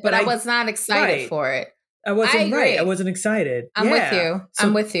were good, but I was not excited for it. I wasn't right. I wasn't excited. I'm with you.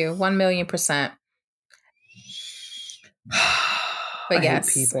 I'm with you. 1,000,000%. But hate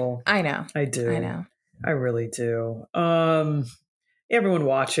people. I know. I do. I know. I really do. Everyone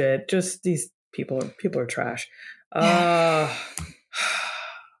watch it. Just these people are trash. I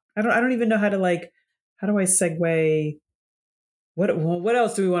don't even know how to, like, how do I segue? What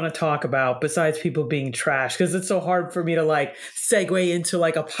else do we want to talk about besides people being trash? Because it's so hard for me to like segue into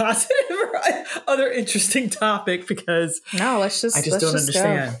like a positive or other interesting topic because I just don't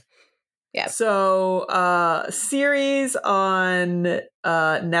understand. Go. Yeah. So, series on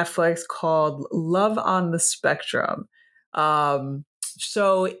Netflix called Love on the Spectrum.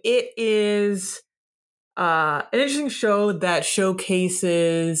 So it is an interesting show that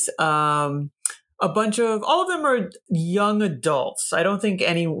showcases a bunch of, all of them are young adults. I don't think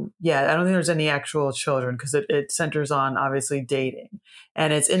there's any actual children because it centers on obviously dating,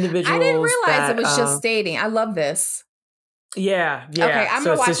 and it's individuals. I didn't realize it was just dating. I love this. Yeah. Okay, I'm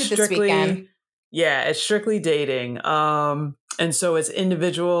gonna watch it this weekend. Yeah, it's strictly dating. And so it's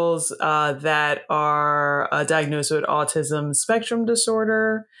individuals that are diagnosed with autism spectrum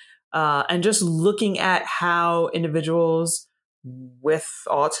disorder, and just looking at how individuals with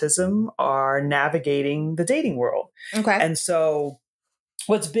autism are navigating the dating world. Okay. And so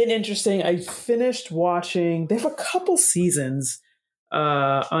what's been interesting, I finished watching, they have a couple seasons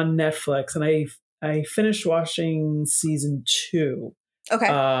on Netflix, and I finished watching season 2. Okay.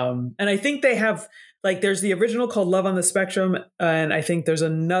 And I think they have, like, there's the original called Love on the Spectrum, and I think there's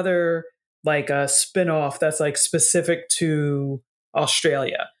another, like, a spin-off that's like specific to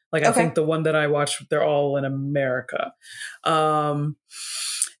Australia. Like, I think the one that I watched, they're all in America. And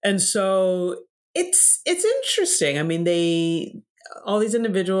so it's interesting. I mean, all these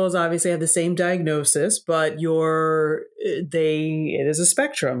individuals obviously have the same diagnosis, but it is a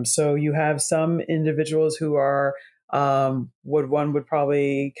spectrum. So you have some individuals who are what one would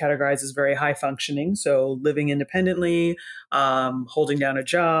probably categorize as very high functioning. So living independently, holding down a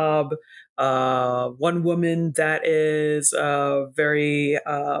job. One woman that is very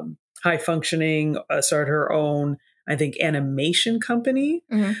high functioning, started her own, I think, animation company.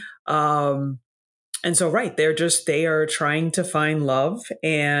 Mm-hmm. And so, right, they are trying to find love.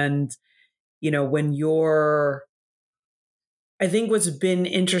 And, when you're, I think what's been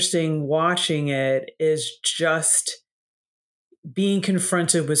interesting watching it is just being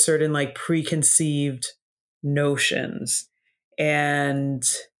confronted with certain like preconceived notions. And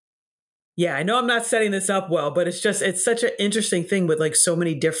yeah, I know I'm not setting this up well, but it's such an interesting thing with like so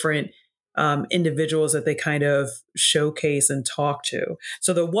many different individuals that they kind of showcase and talk to.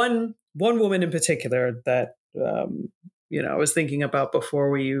 So the one woman in particular that I was thinking about before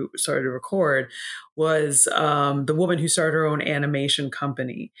we started to record was the woman who started her own animation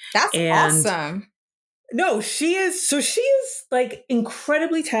company. That's awesome. No, she is. So she is like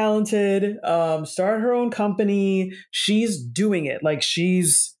incredibly talented. Started her own company. She's doing it. Like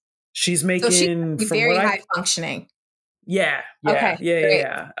she's making so very high functioning. Yeah. Okay, great.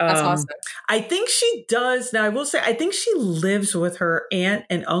 That's awesome. I think she does. Now I will say, I think she lives with her aunt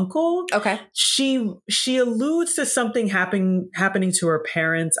and uncle. Okay. She alludes to something happening to her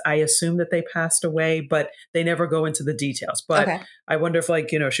parents. I assume that they passed away, but they never go into the details. But okay. I wonder if like,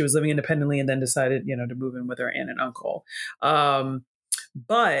 she was living independently and then decided, to move in with her aunt and uncle.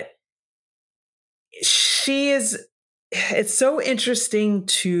 But it's so interesting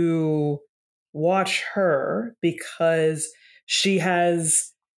to watch her because she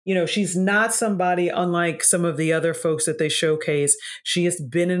has, she's not somebody unlike some of the other folks that they showcase. She has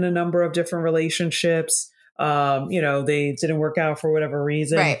been in a number of different relationships. They didn't work out for whatever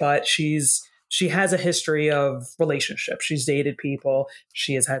reason, right. But she has a history of relationships. She's dated people.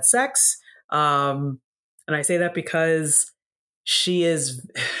 She has had sex. And I say that because she is,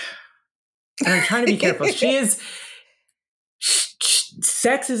 and I'm trying to be careful.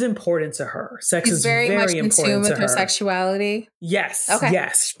 Sex is important to her. Sex is very much in tune with her sexuality. Yes. Okay.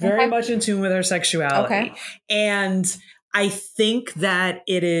 Yes. Very much in tune with her sexuality. Okay. And I think that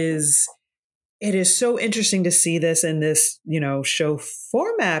it is so interesting to see this in this, show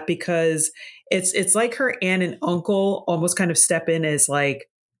format because it's like her aunt and uncle almost kind of step in as like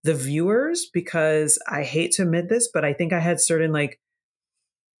the viewers, because I hate to admit this, but I think I had certain like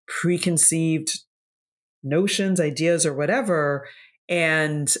preconceived notions, ideas, or whatever.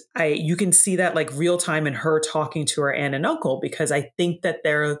 And you can see that like real time in her talking to her aunt and uncle, because I think that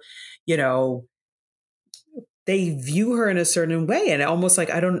they're, they view her in a certain way. And almost like,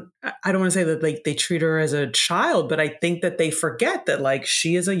 I don't want to say that like they treat her as a child, but I think that they forget that like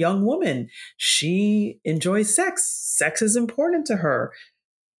she is a young woman. She enjoys sex. Sex is important to her.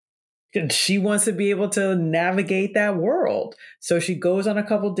 And she wants to be able to navigate that world. So she goes on a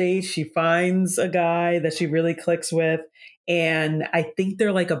couple dates. She finds a guy that she really clicks with. And I think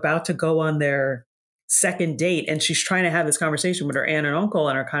they're like about to go on their second date. And she's trying to have this conversation with her aunt and uncle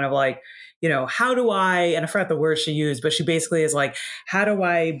and are kind of like, how do I, and I forgot the word she used, but she basically is like, how do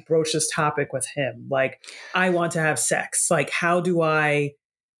I broach this topic with him? Like, I want to have sex. Like, how do I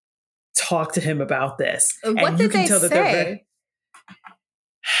talk to him about this? What did they say?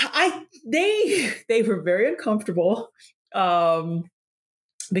 They were very uncomfortable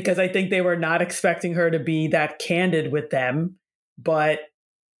because I think they were not expecting her to be that candid with them. But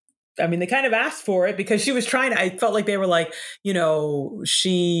I mean, they kind of asked for it because she was trying to, I felt like they were like,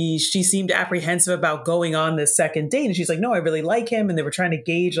 she seemed apprehensive about going on this second date. And she's like, no, I really like him. And they were trying to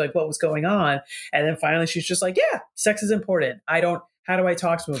gauge like what was going on. And then finally she's just like, yeah, sex is important. How do I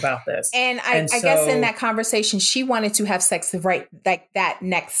talk to him about this? And I guess in that conversation, she wanted to have sex right like that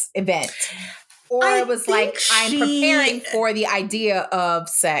next event. Or it was like, I'm preparing for the idea of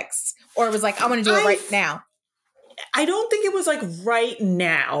sex. Or it was like, I want to do it right now. I don't think it was like right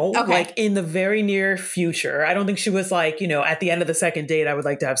now, like in the very near future. I don't think she was like, at the end of the second date, I would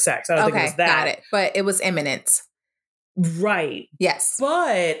like to have sex. I don't think it was that. Got it. But it was imminent. Right. Yes.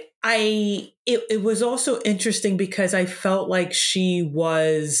 But it was also interesting because I felt like she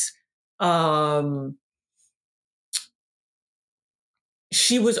was also,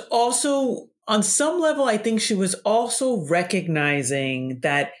 on some level, I think she was also recognizing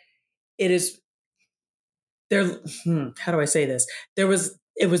that it is there. How do I say this? It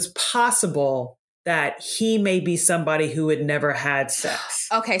was possible that he may be somebody who had never had sex.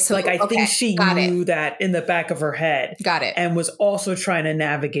 Okay. So like, I think she knew that in the back of her head. Got it. And was also trying to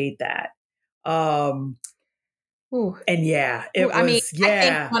navigate that. And yeah, I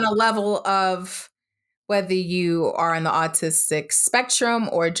think on a level of whether you are on the autistic spectrum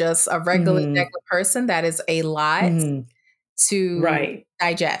or just a regular person, that is a lot to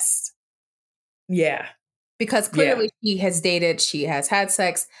digest. Yeah. Because clearly she has dated, she has had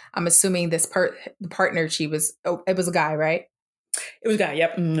sex. I'm assuming this partner it was a guy, right? It was a guy.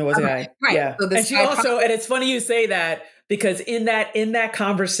 Yep. It was a guy. Right. Yeah. So and she also, and it's funny you say that because in that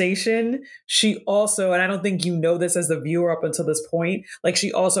conversation, she also, and I don't think you know this as the viewer up until this point, like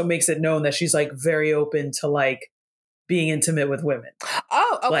she also makes it known that she's like very open to like being intimate with women.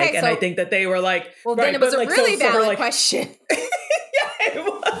 Oh, okay. Like, and I think that they were like, well, then it was a really valid question. Yeah, it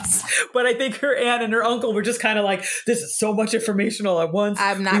was. But I think her aunt and her uncle were just kind of like, this is so much information all at once.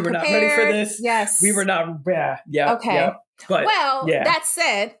 I'm not We were prepared. not ready for this. Yes. We were not. Yeah. Okay. Yeah. But well, that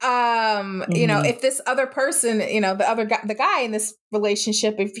said, you know, if this other person, you know, the guy in this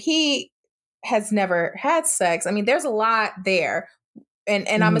relationship, if he has never had sex, I mean, there's a lot there.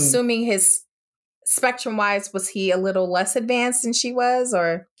 And I'm assuming his spectrum wise, was he a little less advanced than she was,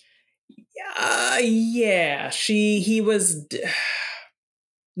 or? Yeah, he was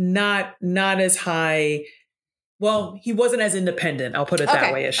not as high. Well, he wasn't as independent, I'll put it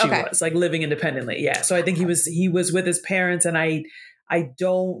that way, as she was, like living independently. Yeah. So I think he was with his parents, and I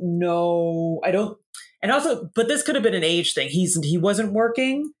don't know. And also, but this could have been an age thing. He wasn't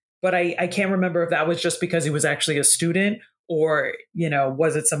working, but I can't remember if that was just because he was actually a student, or, you know,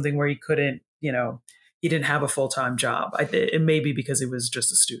 was it something where he couldn't, you know, he didn't have a full-time job. It may be because he was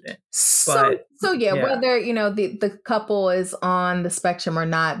just a student. But so whether, you know, the couple is on the spectrum or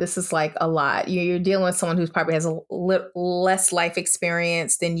not, this is like a lot. You're dealing with someone who probably has a less life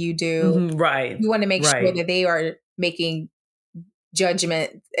experience than you do. Right. You want to make sure that they are making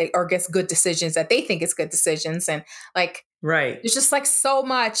judgment, or guess good decisions, that they think is good decisions. And like, there's just like so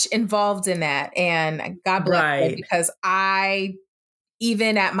much involved in that. And God bless them, because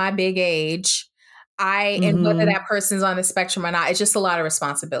even at my big age, and whether that person's on the spectrum or not, it's just a lot of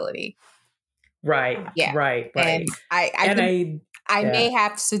responsibility. Right. Yeah. Right. And I may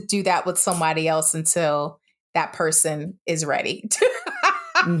have to do that with somebody else until that person is ready.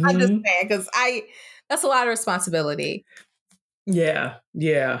 I'm just saying, because that's a lot of responsibility. Yeah.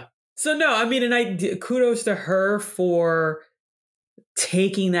 Yeah. So no, I mean, and kudos to her for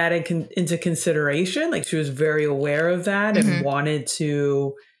taking that into consideration. Like, she was very aware of that and wanted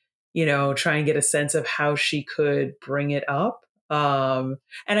to, you know, try and get a sense of how she could bring it up. And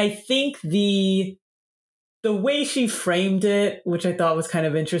I think the way she framed it, which I thought was kind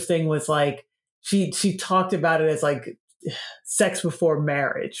of interesting, was like, she talked about it as like sex before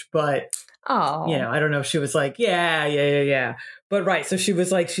marriage, but you know, I don't know if she was like, yeah. But so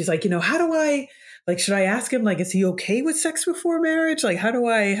she's like, you know, how do I, like, should I ask him, like, is he okay with sex before marriage? Like, how do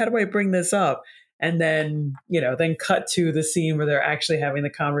I bring this up? And then, you know, then cut to the scene where they're actually having the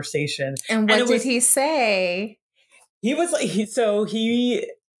conversation. And what did he say? He was like, it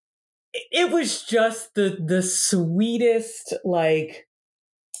was just the sweetest, like,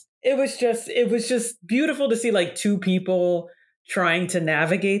 it was just beautiful to see, like, two people trying to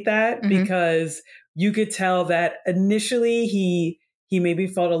navigate that, because you could tell that initially he maybe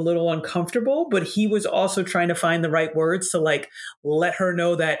felt a little uncomfortable, but he was also trying to find the right words to, like, let her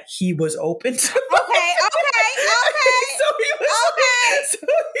know that he was open to okay.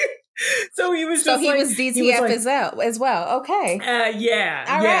 So he was DTF as well. Okay.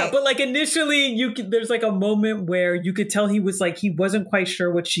 Yeah. But like, initially there's like a moment where you could tell he was like, he wasn't quite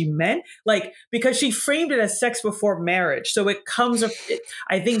sure what she meant, like, because she framed it as sex before marriage. So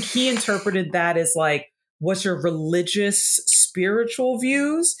I think he interpreted that as like, what's your religious, spiritual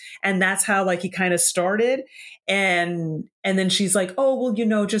views? And that's how, like, he kind of started. And then she's like, oh, well, you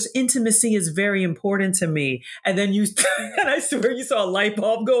know, just intimacy is very important to me. And then and I swear you saw a light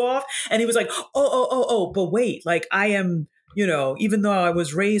bulb go off, and he was like, oh, but wait, like, I am, you know, even though I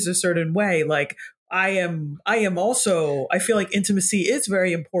was raised a certain way, like, I am also, I feel like intimacy is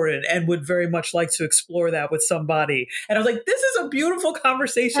very important and would very much like to explore that with somebody. And I was like, this is a beautiful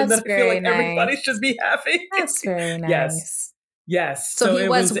conversation that I feel like everybody should be having. That's very nice. Yes. So he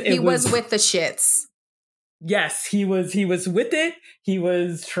was with the shits. Yes, he was with it. He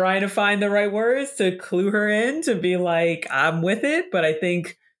was trying to find the right words to clue her in, to be like, I'm with it. But I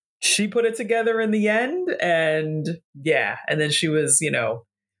think she put it together in the end. And then she was, you know,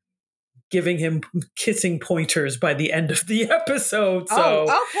 giving him kissing pointers by the end of the episode. So,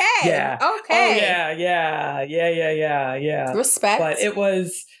 okay. Yeah. Okay. Oh, yeah. Respect. But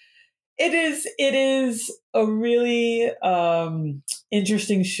it is a really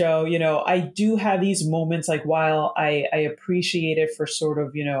interesting show. You know, I do have these moments, like, while I appreciate it for sort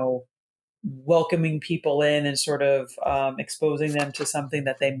of, you know, welcoming people in and sort of exposing them to something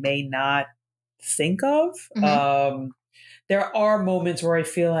that they may not think of. There are moments where I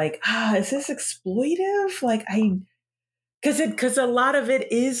feel like, is this exploitive? Like, because a lot of it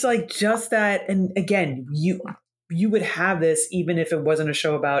is like just that. And again, you would have this even if it wasn't a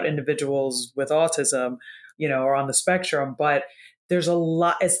show about individuals with autism, you know, or on the spectrum. But it's a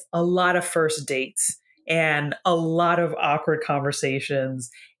lot of first dates and a lot of awkward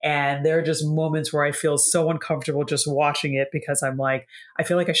conversations. And there are just moments where I feel so uncomfortable just watching it, because I'm like, I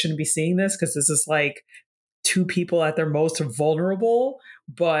feel like I shouldn't be seeing this, because this is like two people at their most vulnerable.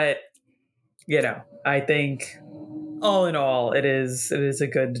 But, I think all in all, it is a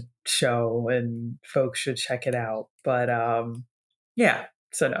good show and folks should check it out. But yeah,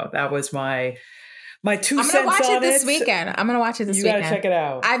 so no, that was my 2 cents on it. I'm gonna watch it this weekend. You gotta check it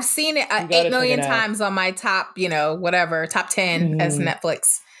out. I've seen it 8 million times on my top, whatever, top 10 as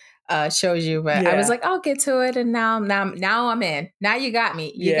Netflix shows you. But I was like, I'll get to it, and now I'm in. Now you got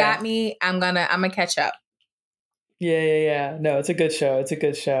me. You got me. I'm gonna catch up. Yeah. No, it's a good show.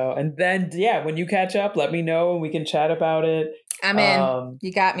 And then, when you catch up, let me know and we can chat about it. I'm in.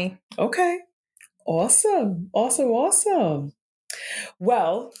 You got me. Okay. Awesome.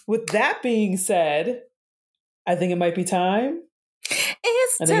 Well, with that being said, I think it might be time.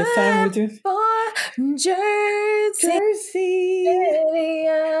 It's time for Jersey.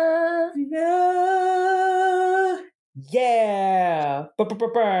 Yeah.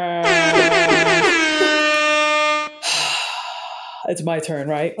 It's my turn,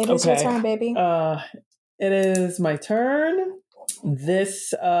 right? It is your turn, baby. It is my turn.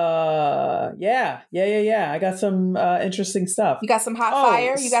 This, I got some interesting stuff. You got some hot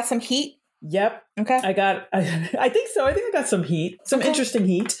fire? You got some heat? Yep. Okay. I think so. I think I got some heat, some interesting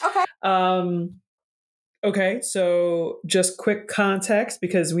heat. Okay. Okay. So just quick context,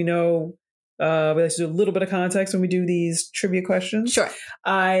 because we know we like to do a little bit of context when we do these trivia questions. Sure.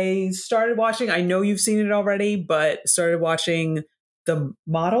 I started watching, I know you've seen it already, but started watching The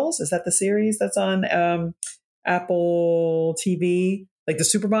Models. Is that the series that's on Apple TV? Like the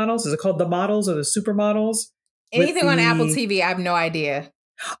Supermodels? Is it called The Models or The Supermodels? Anything on Apple TV, I have no idea.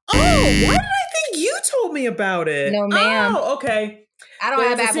 Oh, why did I think you told me about it? No, ma'am. Oh, okay. I don't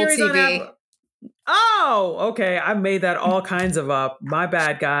have Apple TV. Oh, okay. I made that all kinds of up. My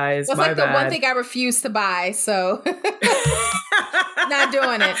bad, guys. Well, it's like the one thing I refuse to buy, so not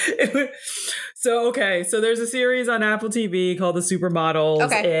doing it. So there's a series on Apple TV called The Supermodels.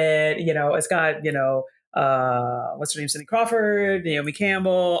 Okay. It's got, what's her name? Cindy Crawford, Naomi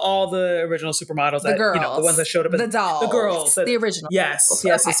Campbell, all the original supermodels. The girls. The ones that showed up. The dolls. The girls. The originals. Yes.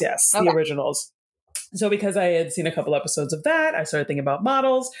 The originals. So because I had seen a couple episodes of that, I started thinking about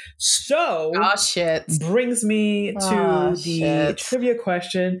models. So brings me to the trivia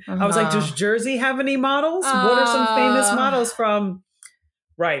question. I was like, does Jersey have any models? What are some famous models from?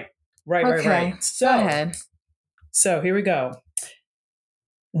 Right. So, go ahead. So here we go.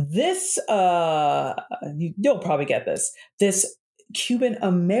 This, you'll probably get this. This Cuban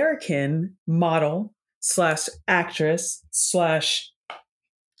American model / actress /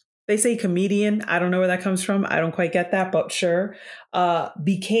 they say comedian. I don't know where that comes from. I don't quite get that, but sure.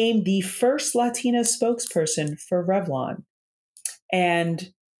 Became the first Latina spokesperson for Revlon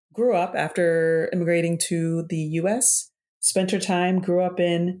and grew up after immigrating to the U.S. Spent her time, grew up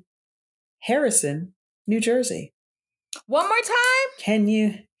in Harrison, New Jersey. One more time? Can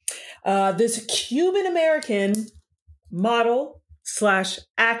you? This Cuban American model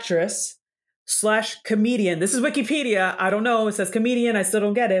 / actress / comedian. This is Wikipedia. I don't know. It says comedian. I still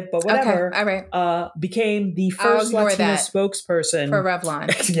don't get it, but whatever. Okay. All right. Became the first Latino spokesperson for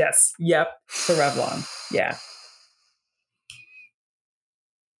Revlon. Yes. Yep. For Revlon. Yeah.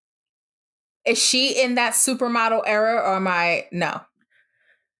 Is she in that supermodel era, or am I? No.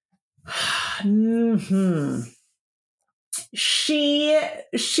 She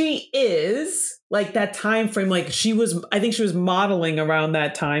is like that time frame. Like I think she was modeling around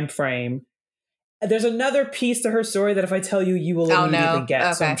that time frame. There's another piece to her story that if I tell you, you will immediately get.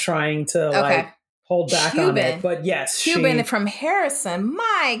 Okay. So I'm trying to hold back on it. But yes, Cuban from Harrison.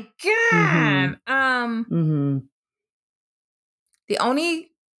 My God. The only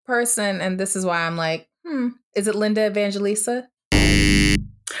person, and this is why I'm like, is it Linda Evangelista?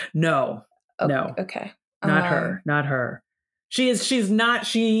 No. No. Okay. Not her. She is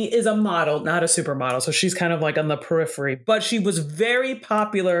a model, not a supermodel. So she's kind of like on the periphery, but she was very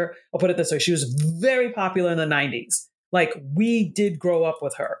popular. I'll put it this way. She was very popular in the 90s. Like we did grow up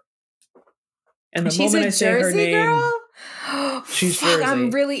with her. And the moment I say her name, she's Jersey.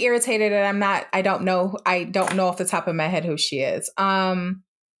 I'm really irritated and I don't know off the top of my head who she is.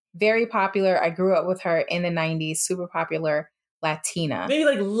 Very popular. I grew up with her in the 90s, super popular Latina. Maybe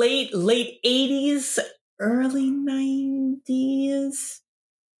like late 80s. Early 90s.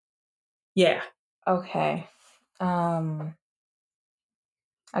 Yeah. Okay. I'll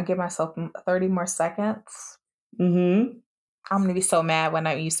give myself 30 more seconds. I'm gonna be so mad when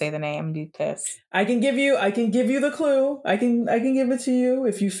you say the name. I'm gonna be pissed. I can give you the clue. I can give it to you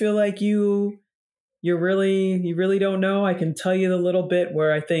if you feel like you you really don't know, I can tell you the little bit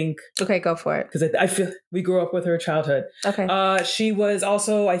where I think. Okay, go for it. Because I feel we grew up with her childhood. Okay. She was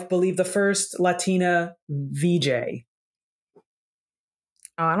also, I believe, the first Latina VJ.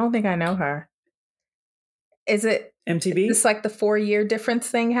 Oh, I don't think I know her. Is it MTV? Is this like the 4-year difference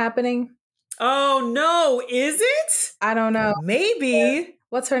thing happening? Oh, no. Is it? I don't know. Maybe.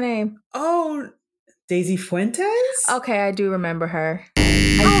 What's her name? Oh, Daisy Fuentes? Okay, I do remember her.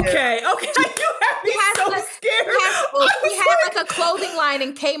 Okay. You have me so scared. She had like a clothing line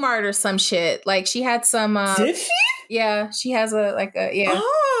in Kmart or some shit. Like she had some. Did she? Yeah, she has yeah.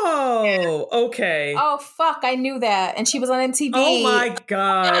 Oh, okay. Oh fuck, I knew that, and she was on MTV. Oh my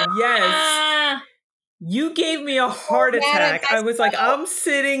god, yes. You gave me a heart attack. I was like, I'm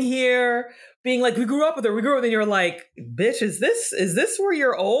sitting here being like, we grew up with her. And you're like, bitch, is this where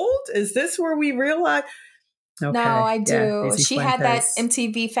you're old? Is this where we realize? Okay. No, I do. Yeah, she had that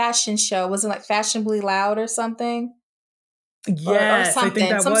MTV fashion show. Was it like Fashionably Loud or something? Yes, or something. I think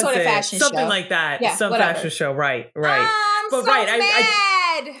that some was sort of fashion show. Something like that. Yeah, some whatever. fashion show. Right. I'm but so right,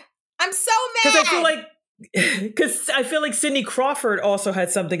 mad. I'm so mad. Because I feel like Cindy Crawford also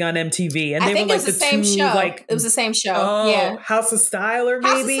had something on MTV, and I they think were it like was the same show. Like it was the same show. Oh, yeah, House of Style or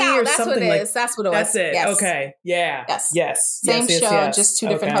maybe or that's something what it like. is. That's what it was. That's it. Yes. Okay. Yeah. Yes. Same show, just two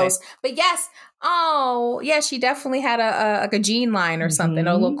different hosts. But yes. Oh, yeah. She definitely had a jean line or something,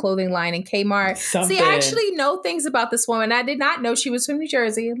 a little clothing line in Kmart. Something. See, I actually know things about this woman. I did not know she was from New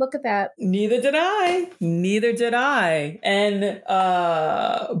Jersey. Look at that. Neither did I. And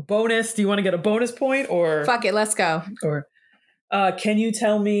bonus. Do you want to get a bonus point or? Fuck it. Let's go. Or. Can you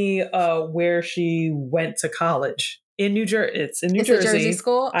tell me where she went to college? In New Jersey. It's in New Jersey. It's a Jersey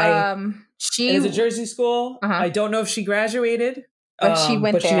school. It is a Jersey school. I don't know if she graduated, but she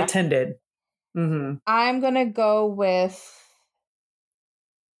went there. She attended. Mm-hmm. I'm gonna go with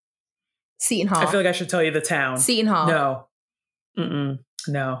Seton Hall. I feel like I should tell you the town. Seton Hall. No.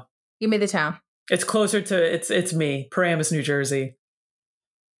 No. Give me the town. It's closer to it's me, Paramus, New Jersey.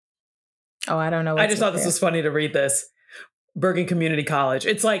 Oh, I don't know. I just thought this was funny to read this. Bergen Community College.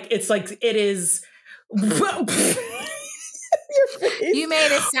 It's like it is. You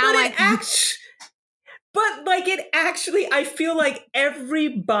made it sound like. But like it actually, I feel like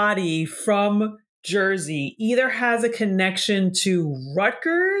everybody from Jersey either has a connection to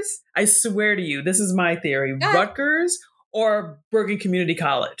Rutgers. I swear to you, this is my theory: Rutgers or Bergen Community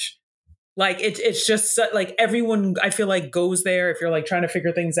College. Like it's just like everyone, I feel like, goes there. If you're like trying to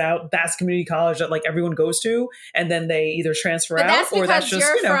figure things out, that's community college that like everyone goes to, and then they either transfer out or that's just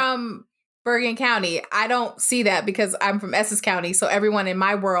you're from Bergen County. I don't see that because I'm from Essex County. So everyone in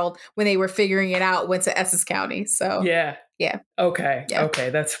my world, when they were figuring it out, went to Essex County. So yeah. Okay. Yeah. Okay,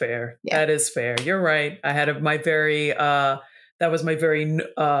 that's fair. Yeah. That is fair. You're right. I had my very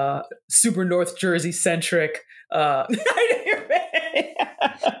super North Jersey centric.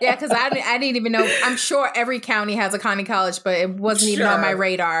 Yeah, because I didn't even know. I'm sure every county has a county college, but it wasn't even on my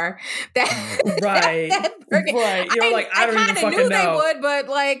radar. Right. You're like, I don't even fucking know. I knew they would, but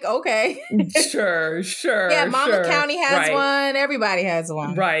like, okay. Sure. Yeah, Monmouth County has one. Everybody has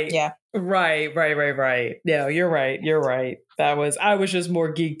one. Right. Yeah. Right. Yeah, you're right. I was just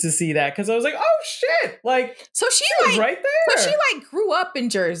more geeked to see that because I was like, oh shit! Like, so she was right there. So she like grew up in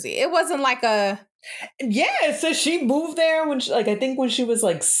Jersey. It wasn't like a. Yeah, it says she moved there when she, like I think when she was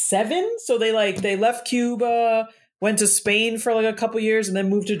like 7. So they left Cuba, went to Spain for like a couple years, and then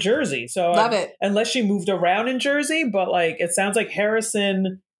moved to Jersey. So love it. Unless she moved around in Jersey, but like it sounds like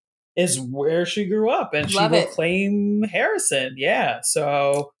Harrison is where she grew up, and she will claim Harrison. Yeah,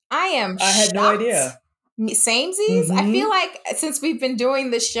 so I had no idea. Samesies. I feel like since we've been doing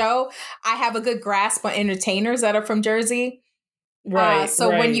this show, I have a good grasp on entertainers that are from Jersey. Right.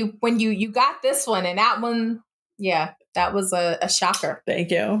 When you got this one and that one, yeah, that was a shocker. Thank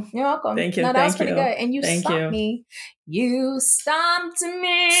you. You're welcome. Thank you. No, that was pretty good. And you stopped me. You stomped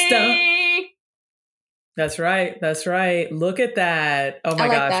me. That's right. Look at that. Oh my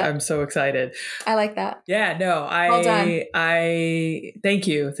gosh, I'm so excited. I like that. Yeah, no, well done. I thank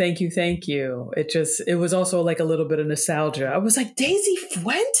you. It was also like a little bit of nostalgia. I was like, Daisy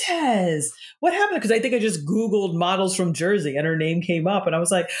Fuentes. What happened? Because I think I just Googled models from Jersey and her name came up and I was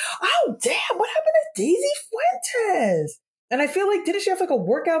like, oh damn, what happened to Daisy Fuentes? And I feel like, didn't she have like a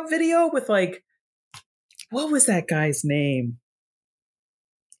workout video with like, what was that guy's name?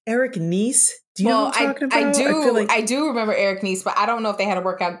 Eric Nice? Do you know what I'm talking about? I do remember Eric Nice, but I don't know if they had a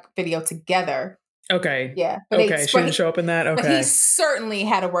workout video together. Okay. Yeah. But she didn't show up in that? Okay. But he certainly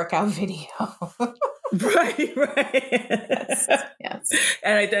had a workout video. Right. Yes.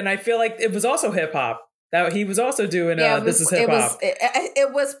 And I feel like it was also hip hop. That he was also doing This Is Hip Hop.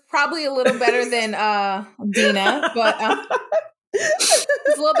 It was probably a little better than Dina, but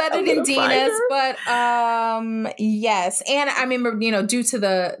it's a little better than Dina's. But yes, and I remember, due to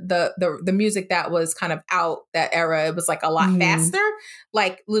the music that was kind of out that era, it was like a lot faster,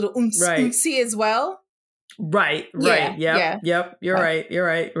 like little oomsy as well. Right. Yep. You're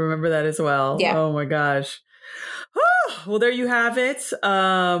right. Remember that as well. Yeah. Oh my gosh. Well, there you have it.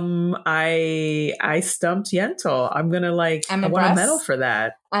 I stumped Yentl. I want a medal for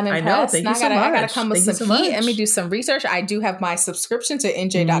that. I'm impressed. I know. Thank you so much. I gotta come with some heat. Let me do some research. I do have my subscription to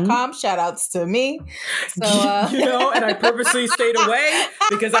NJ.com. Shout outs to me. So and I purposely stayed away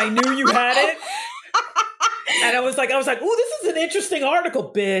because I knew you had it. And I was like, oh, this is an interesting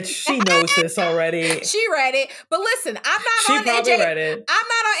article, bitch. She knows this already. She read it. But listen, She probably read it. I'm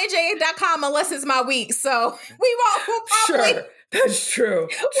not on NJ.com unless it's my week. So we'll probably... Sure. That's true.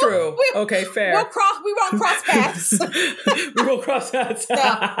 True. Okay, fair. We won't cross paths. We won't cross paths.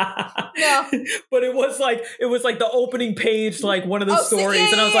 No. But it was like the opening page, like one of the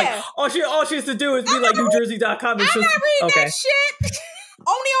stories. And I was like, all she has to do is be like NewJersey.com. I'm not reading that shit.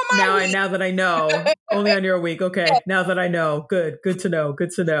 Only on my week. Now that I know. Only on your week. Okay. Yeah. Now that I know. Good to know.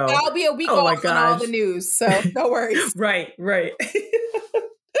 I'll be a week off on all the news, so no worries. Right.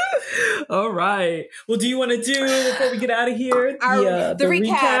 All right. Well, do you want to do, before we get out of here, the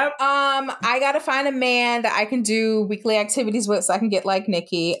recap? I got to find a man that I can do weekly activities with so I can get like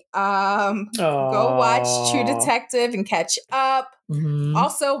Nikki. Go watch True Detective and catch up. Mm-hmm.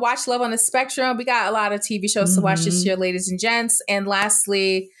 Also, watch Love on the Spectrum. We got a lot of TV shows to watch this year, ladies and gents. And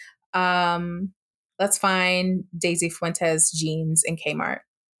lastly, let's find Daisy Fuentes jeans in Kmart.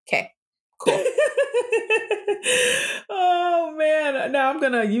 Okay, cool. Oh man! Now I'm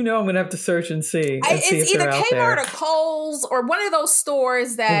gonna have to search and see. It's either Kmart or Kohl's or one of those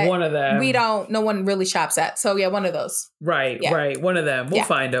stores that one of them no one really shops at. So yeah, one of those. Right. One of them. We'll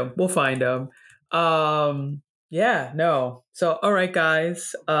find them. Yeah. No. So all right,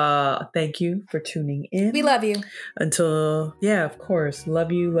 guys. Thank you for tuning in. We love you. Of course.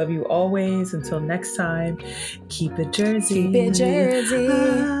 Love you always. Until next time. Keep it Jersey. Keep it Jersey.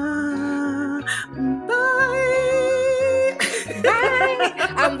 Bye. Bye.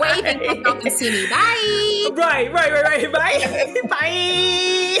 I'm waving so you can see me. Bye. Right. Bye. Bye.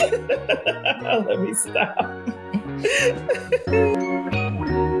 Let me stop.